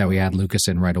that we had Lucas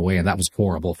in right away, and that was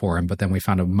horrible for him. But then we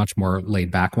found a much more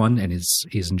laid back one, and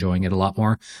he's enjoying it a lot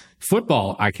more.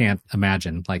 Football, I can't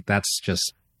imagine. Like that's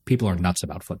just. People are nuts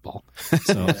about football.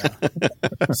 So.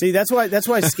 See, that's why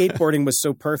skateboarding was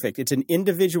so perfect. It's an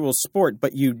individual sport,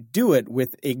 but you do it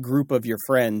with a group of your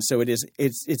friends. So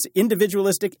it's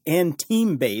individualistic and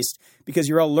team based because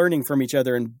you're all learning from each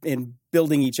other and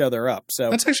building each other up. So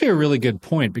that's actually a really good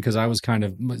point because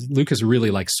Lucas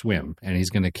really likes swim and he's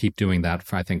going to keep doing that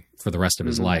for the rest of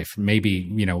his life. Maybe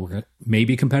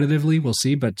competitively, we'll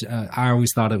see. But I always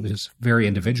thought it was very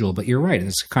individual. But you're right,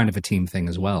 it's kind of a team thing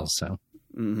as well. So.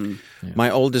 Mm-hmm. Yeah. My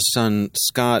oldest son,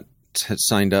 Scott, had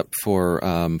signed up for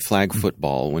flag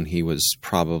football when he was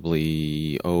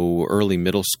probably early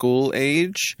middle school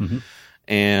age. Mm-hmm.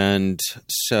 And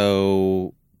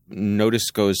so notice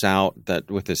goes out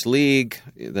that with this league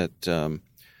that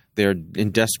they're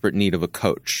in desperate need of a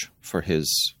coach for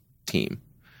his team.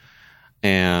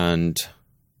 And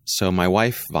so my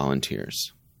wife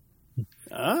volunteers.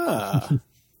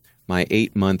 My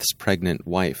 8 months pregnant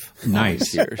wife.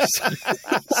 Nice.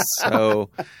 So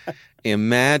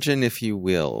imagine, if you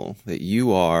will, that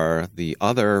you are the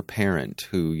other parent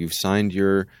who you've signed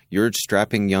your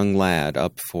strapping young lad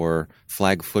up for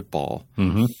flag football.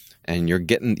 Mm-hmm. And you're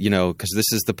getting, because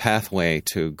this is the pathway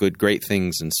to great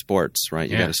things in sports, right?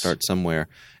 You got to start somewhere.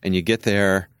 And you get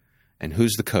there, and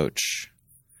who's the coach?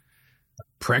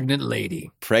 Pregnant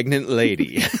lady.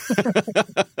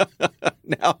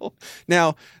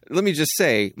 Now, let me just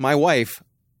say, my wife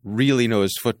really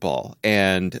knows football,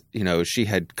 and she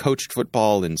had coached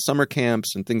football in summer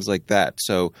camps and things like that.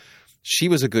 So she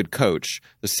was a good coach.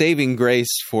 The saving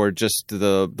grace for just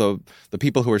the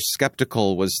people who are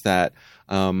skeptical was that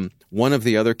one of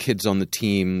the other kids on the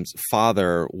team's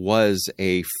father was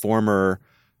a former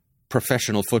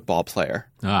professional football player,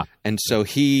 and so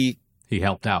he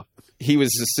helped out. He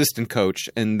was assistant coach,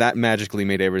 and that magically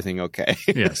made everything okay.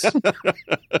 Yes.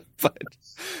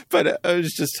 But it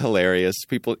was just hilarious.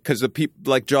 Because the people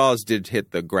like Jaws did hit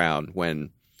the ground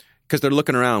because they're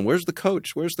looking around. Where's the coach?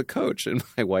 Where's the coach? And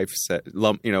my wife said,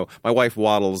 my wife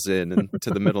waddles in and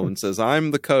to the middle and says, "I'm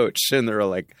the coach." And they're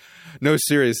like, "No,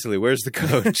 seriously, where's the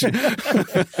coach?"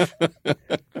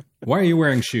 Why are you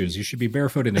wearing shoes? You should be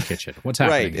barefoot in the kitchen. What's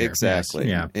happening here? Exactly.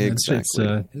 Yes. Yeah,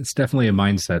 exactly. It's definitely a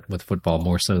mindset with football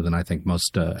more so than I think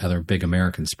most other big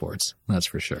American sports. That's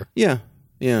for sure. Yeah.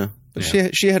 But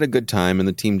she had a good time, and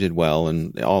the team did well,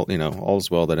 and all's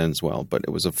well that ends well. But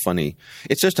it was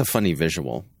it's just a funny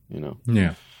visual,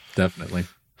 Yeah, definitely.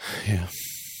 Yeah.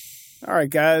 All right,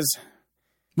 guys.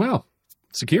 Well,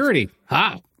 security.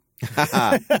 Ha!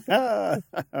 I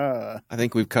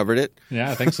think we've covered it. Yeah,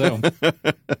 I think so.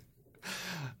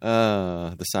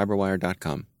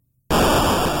 Thecyberwire.com.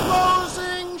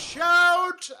 Closing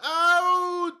shout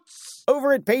outs!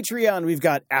 Over at Patreon, we've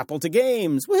got Apple to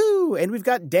Games. Woohoo! And we've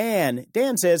got Dan.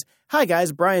 Dan says, "Hi,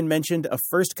 guys. Brian mentioned a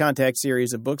First Contact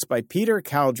series of books by Peter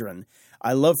Caldron.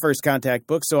 I love First Contact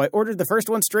books, so I ordered the first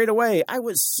one straight away. I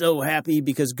was so happy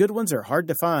because good ones are hard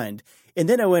to find. And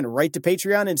then I went right to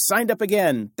Patreon and signed up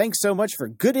again. Thanks so much for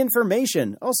good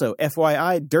information. Also,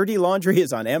 FYI, Dirty Laundry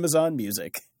is on Amazon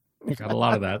Music." Got a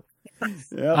lot of that.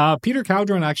 Yep. Peter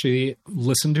Caldron actually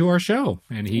listened to our show,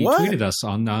 and he tweeted us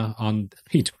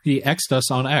he X'd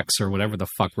us on X or whatever the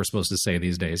fuck we're supposed to say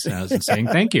these days, saying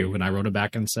thank you. And I wrote him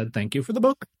back and said thank you for the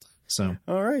book. So,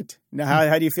 all right. Now,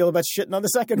 how do you feel about shitting on the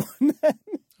second one?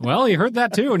 Well, he heard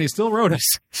that too, and he still wrote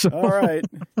us. So. All right.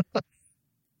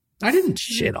 I didn't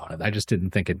shit on it. I just didn't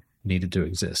think it needed to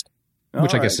exist,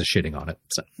 which I guess is shitting on it.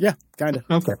 So. Yeah, kind of.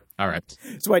 Okay. All right.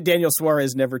 That's why Daniel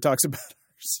Suarez never talks about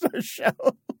our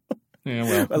show. Yeah,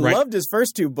 well, I loved his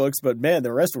first two books, but man,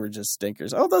 the rest were just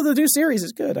stinkers. Although the new series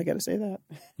is good. I got to say that.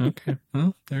 Okay.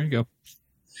 Well, there you go.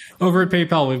 Over at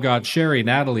PayPal, we've got Sherry,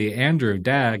 Natalie, Andrew,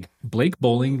 Dag, Blake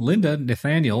Bowling, Linda,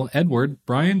 Nathaniel, Edward,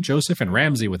 Brian, Joseph, and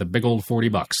Ramsey with a big old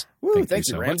 $40. Woo,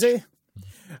 thanks, so Ramsey. Much.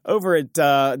 Over at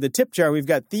the tip jar, we've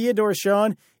got Theodore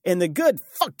Sean and the good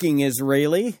fucking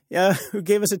Israeli, who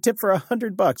gave us a tip for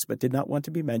 $100, but did not want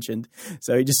to be mentioned.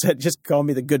 So he just said, "Just call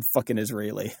me the good fucking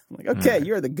Israeli." I'm like, okay, right.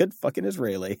 You're the good fucking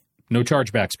Israeli. No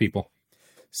chargebacks, people.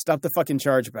 Stop the fucking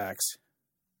chargebacks.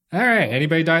 All right.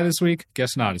 Anybody die this week?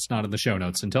 Guess not. It's not in the show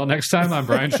notes. Until next time, I'm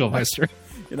Brian Schulmeister.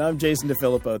 And I'm Jason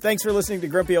DeFilippo. Thanks for listening to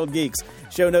Grumpy Old Geeks.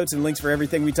 Show notes and links for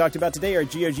everything we talked about today are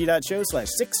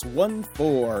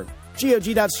gog.show/614.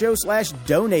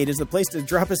 gog.show/donate is the place to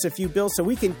drop us a few bills so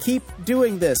we can keep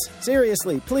doing this.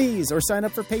 Seriously, please. Or sign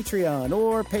up for Patreon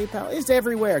or PayPal. It's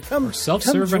everywhere. Come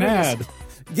self-serve an ad.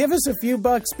 Give us a few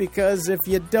bucks, because if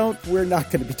you don't, we're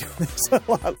not going to be doing this a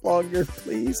lot longer,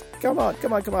 please. Come on.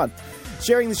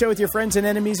 Sharing the show with your friends and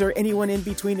enemies or anyone in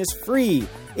between is free.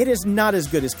 It is not as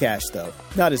good as cash, though.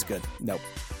 Not as good. Nope.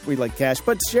 We like cash,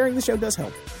 but sharing the show does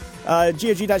help.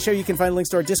 GOG.show, you can find links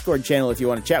to our Discord channel if you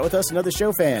want to chat with us and other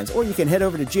show fans, or you can head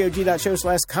over to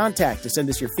GOG.show/contact to send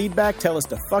us your feedback, tell us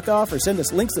to fuck off, or send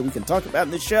us links that we can talk about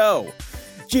in the show.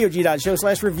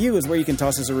 GOG.show/review is where you can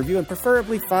toss us a review, and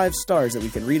preferably 5 stars that we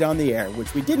can read on the air,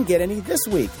 which we didn't get any this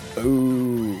week.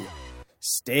 Ooh.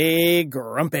 Stay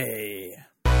grumpy.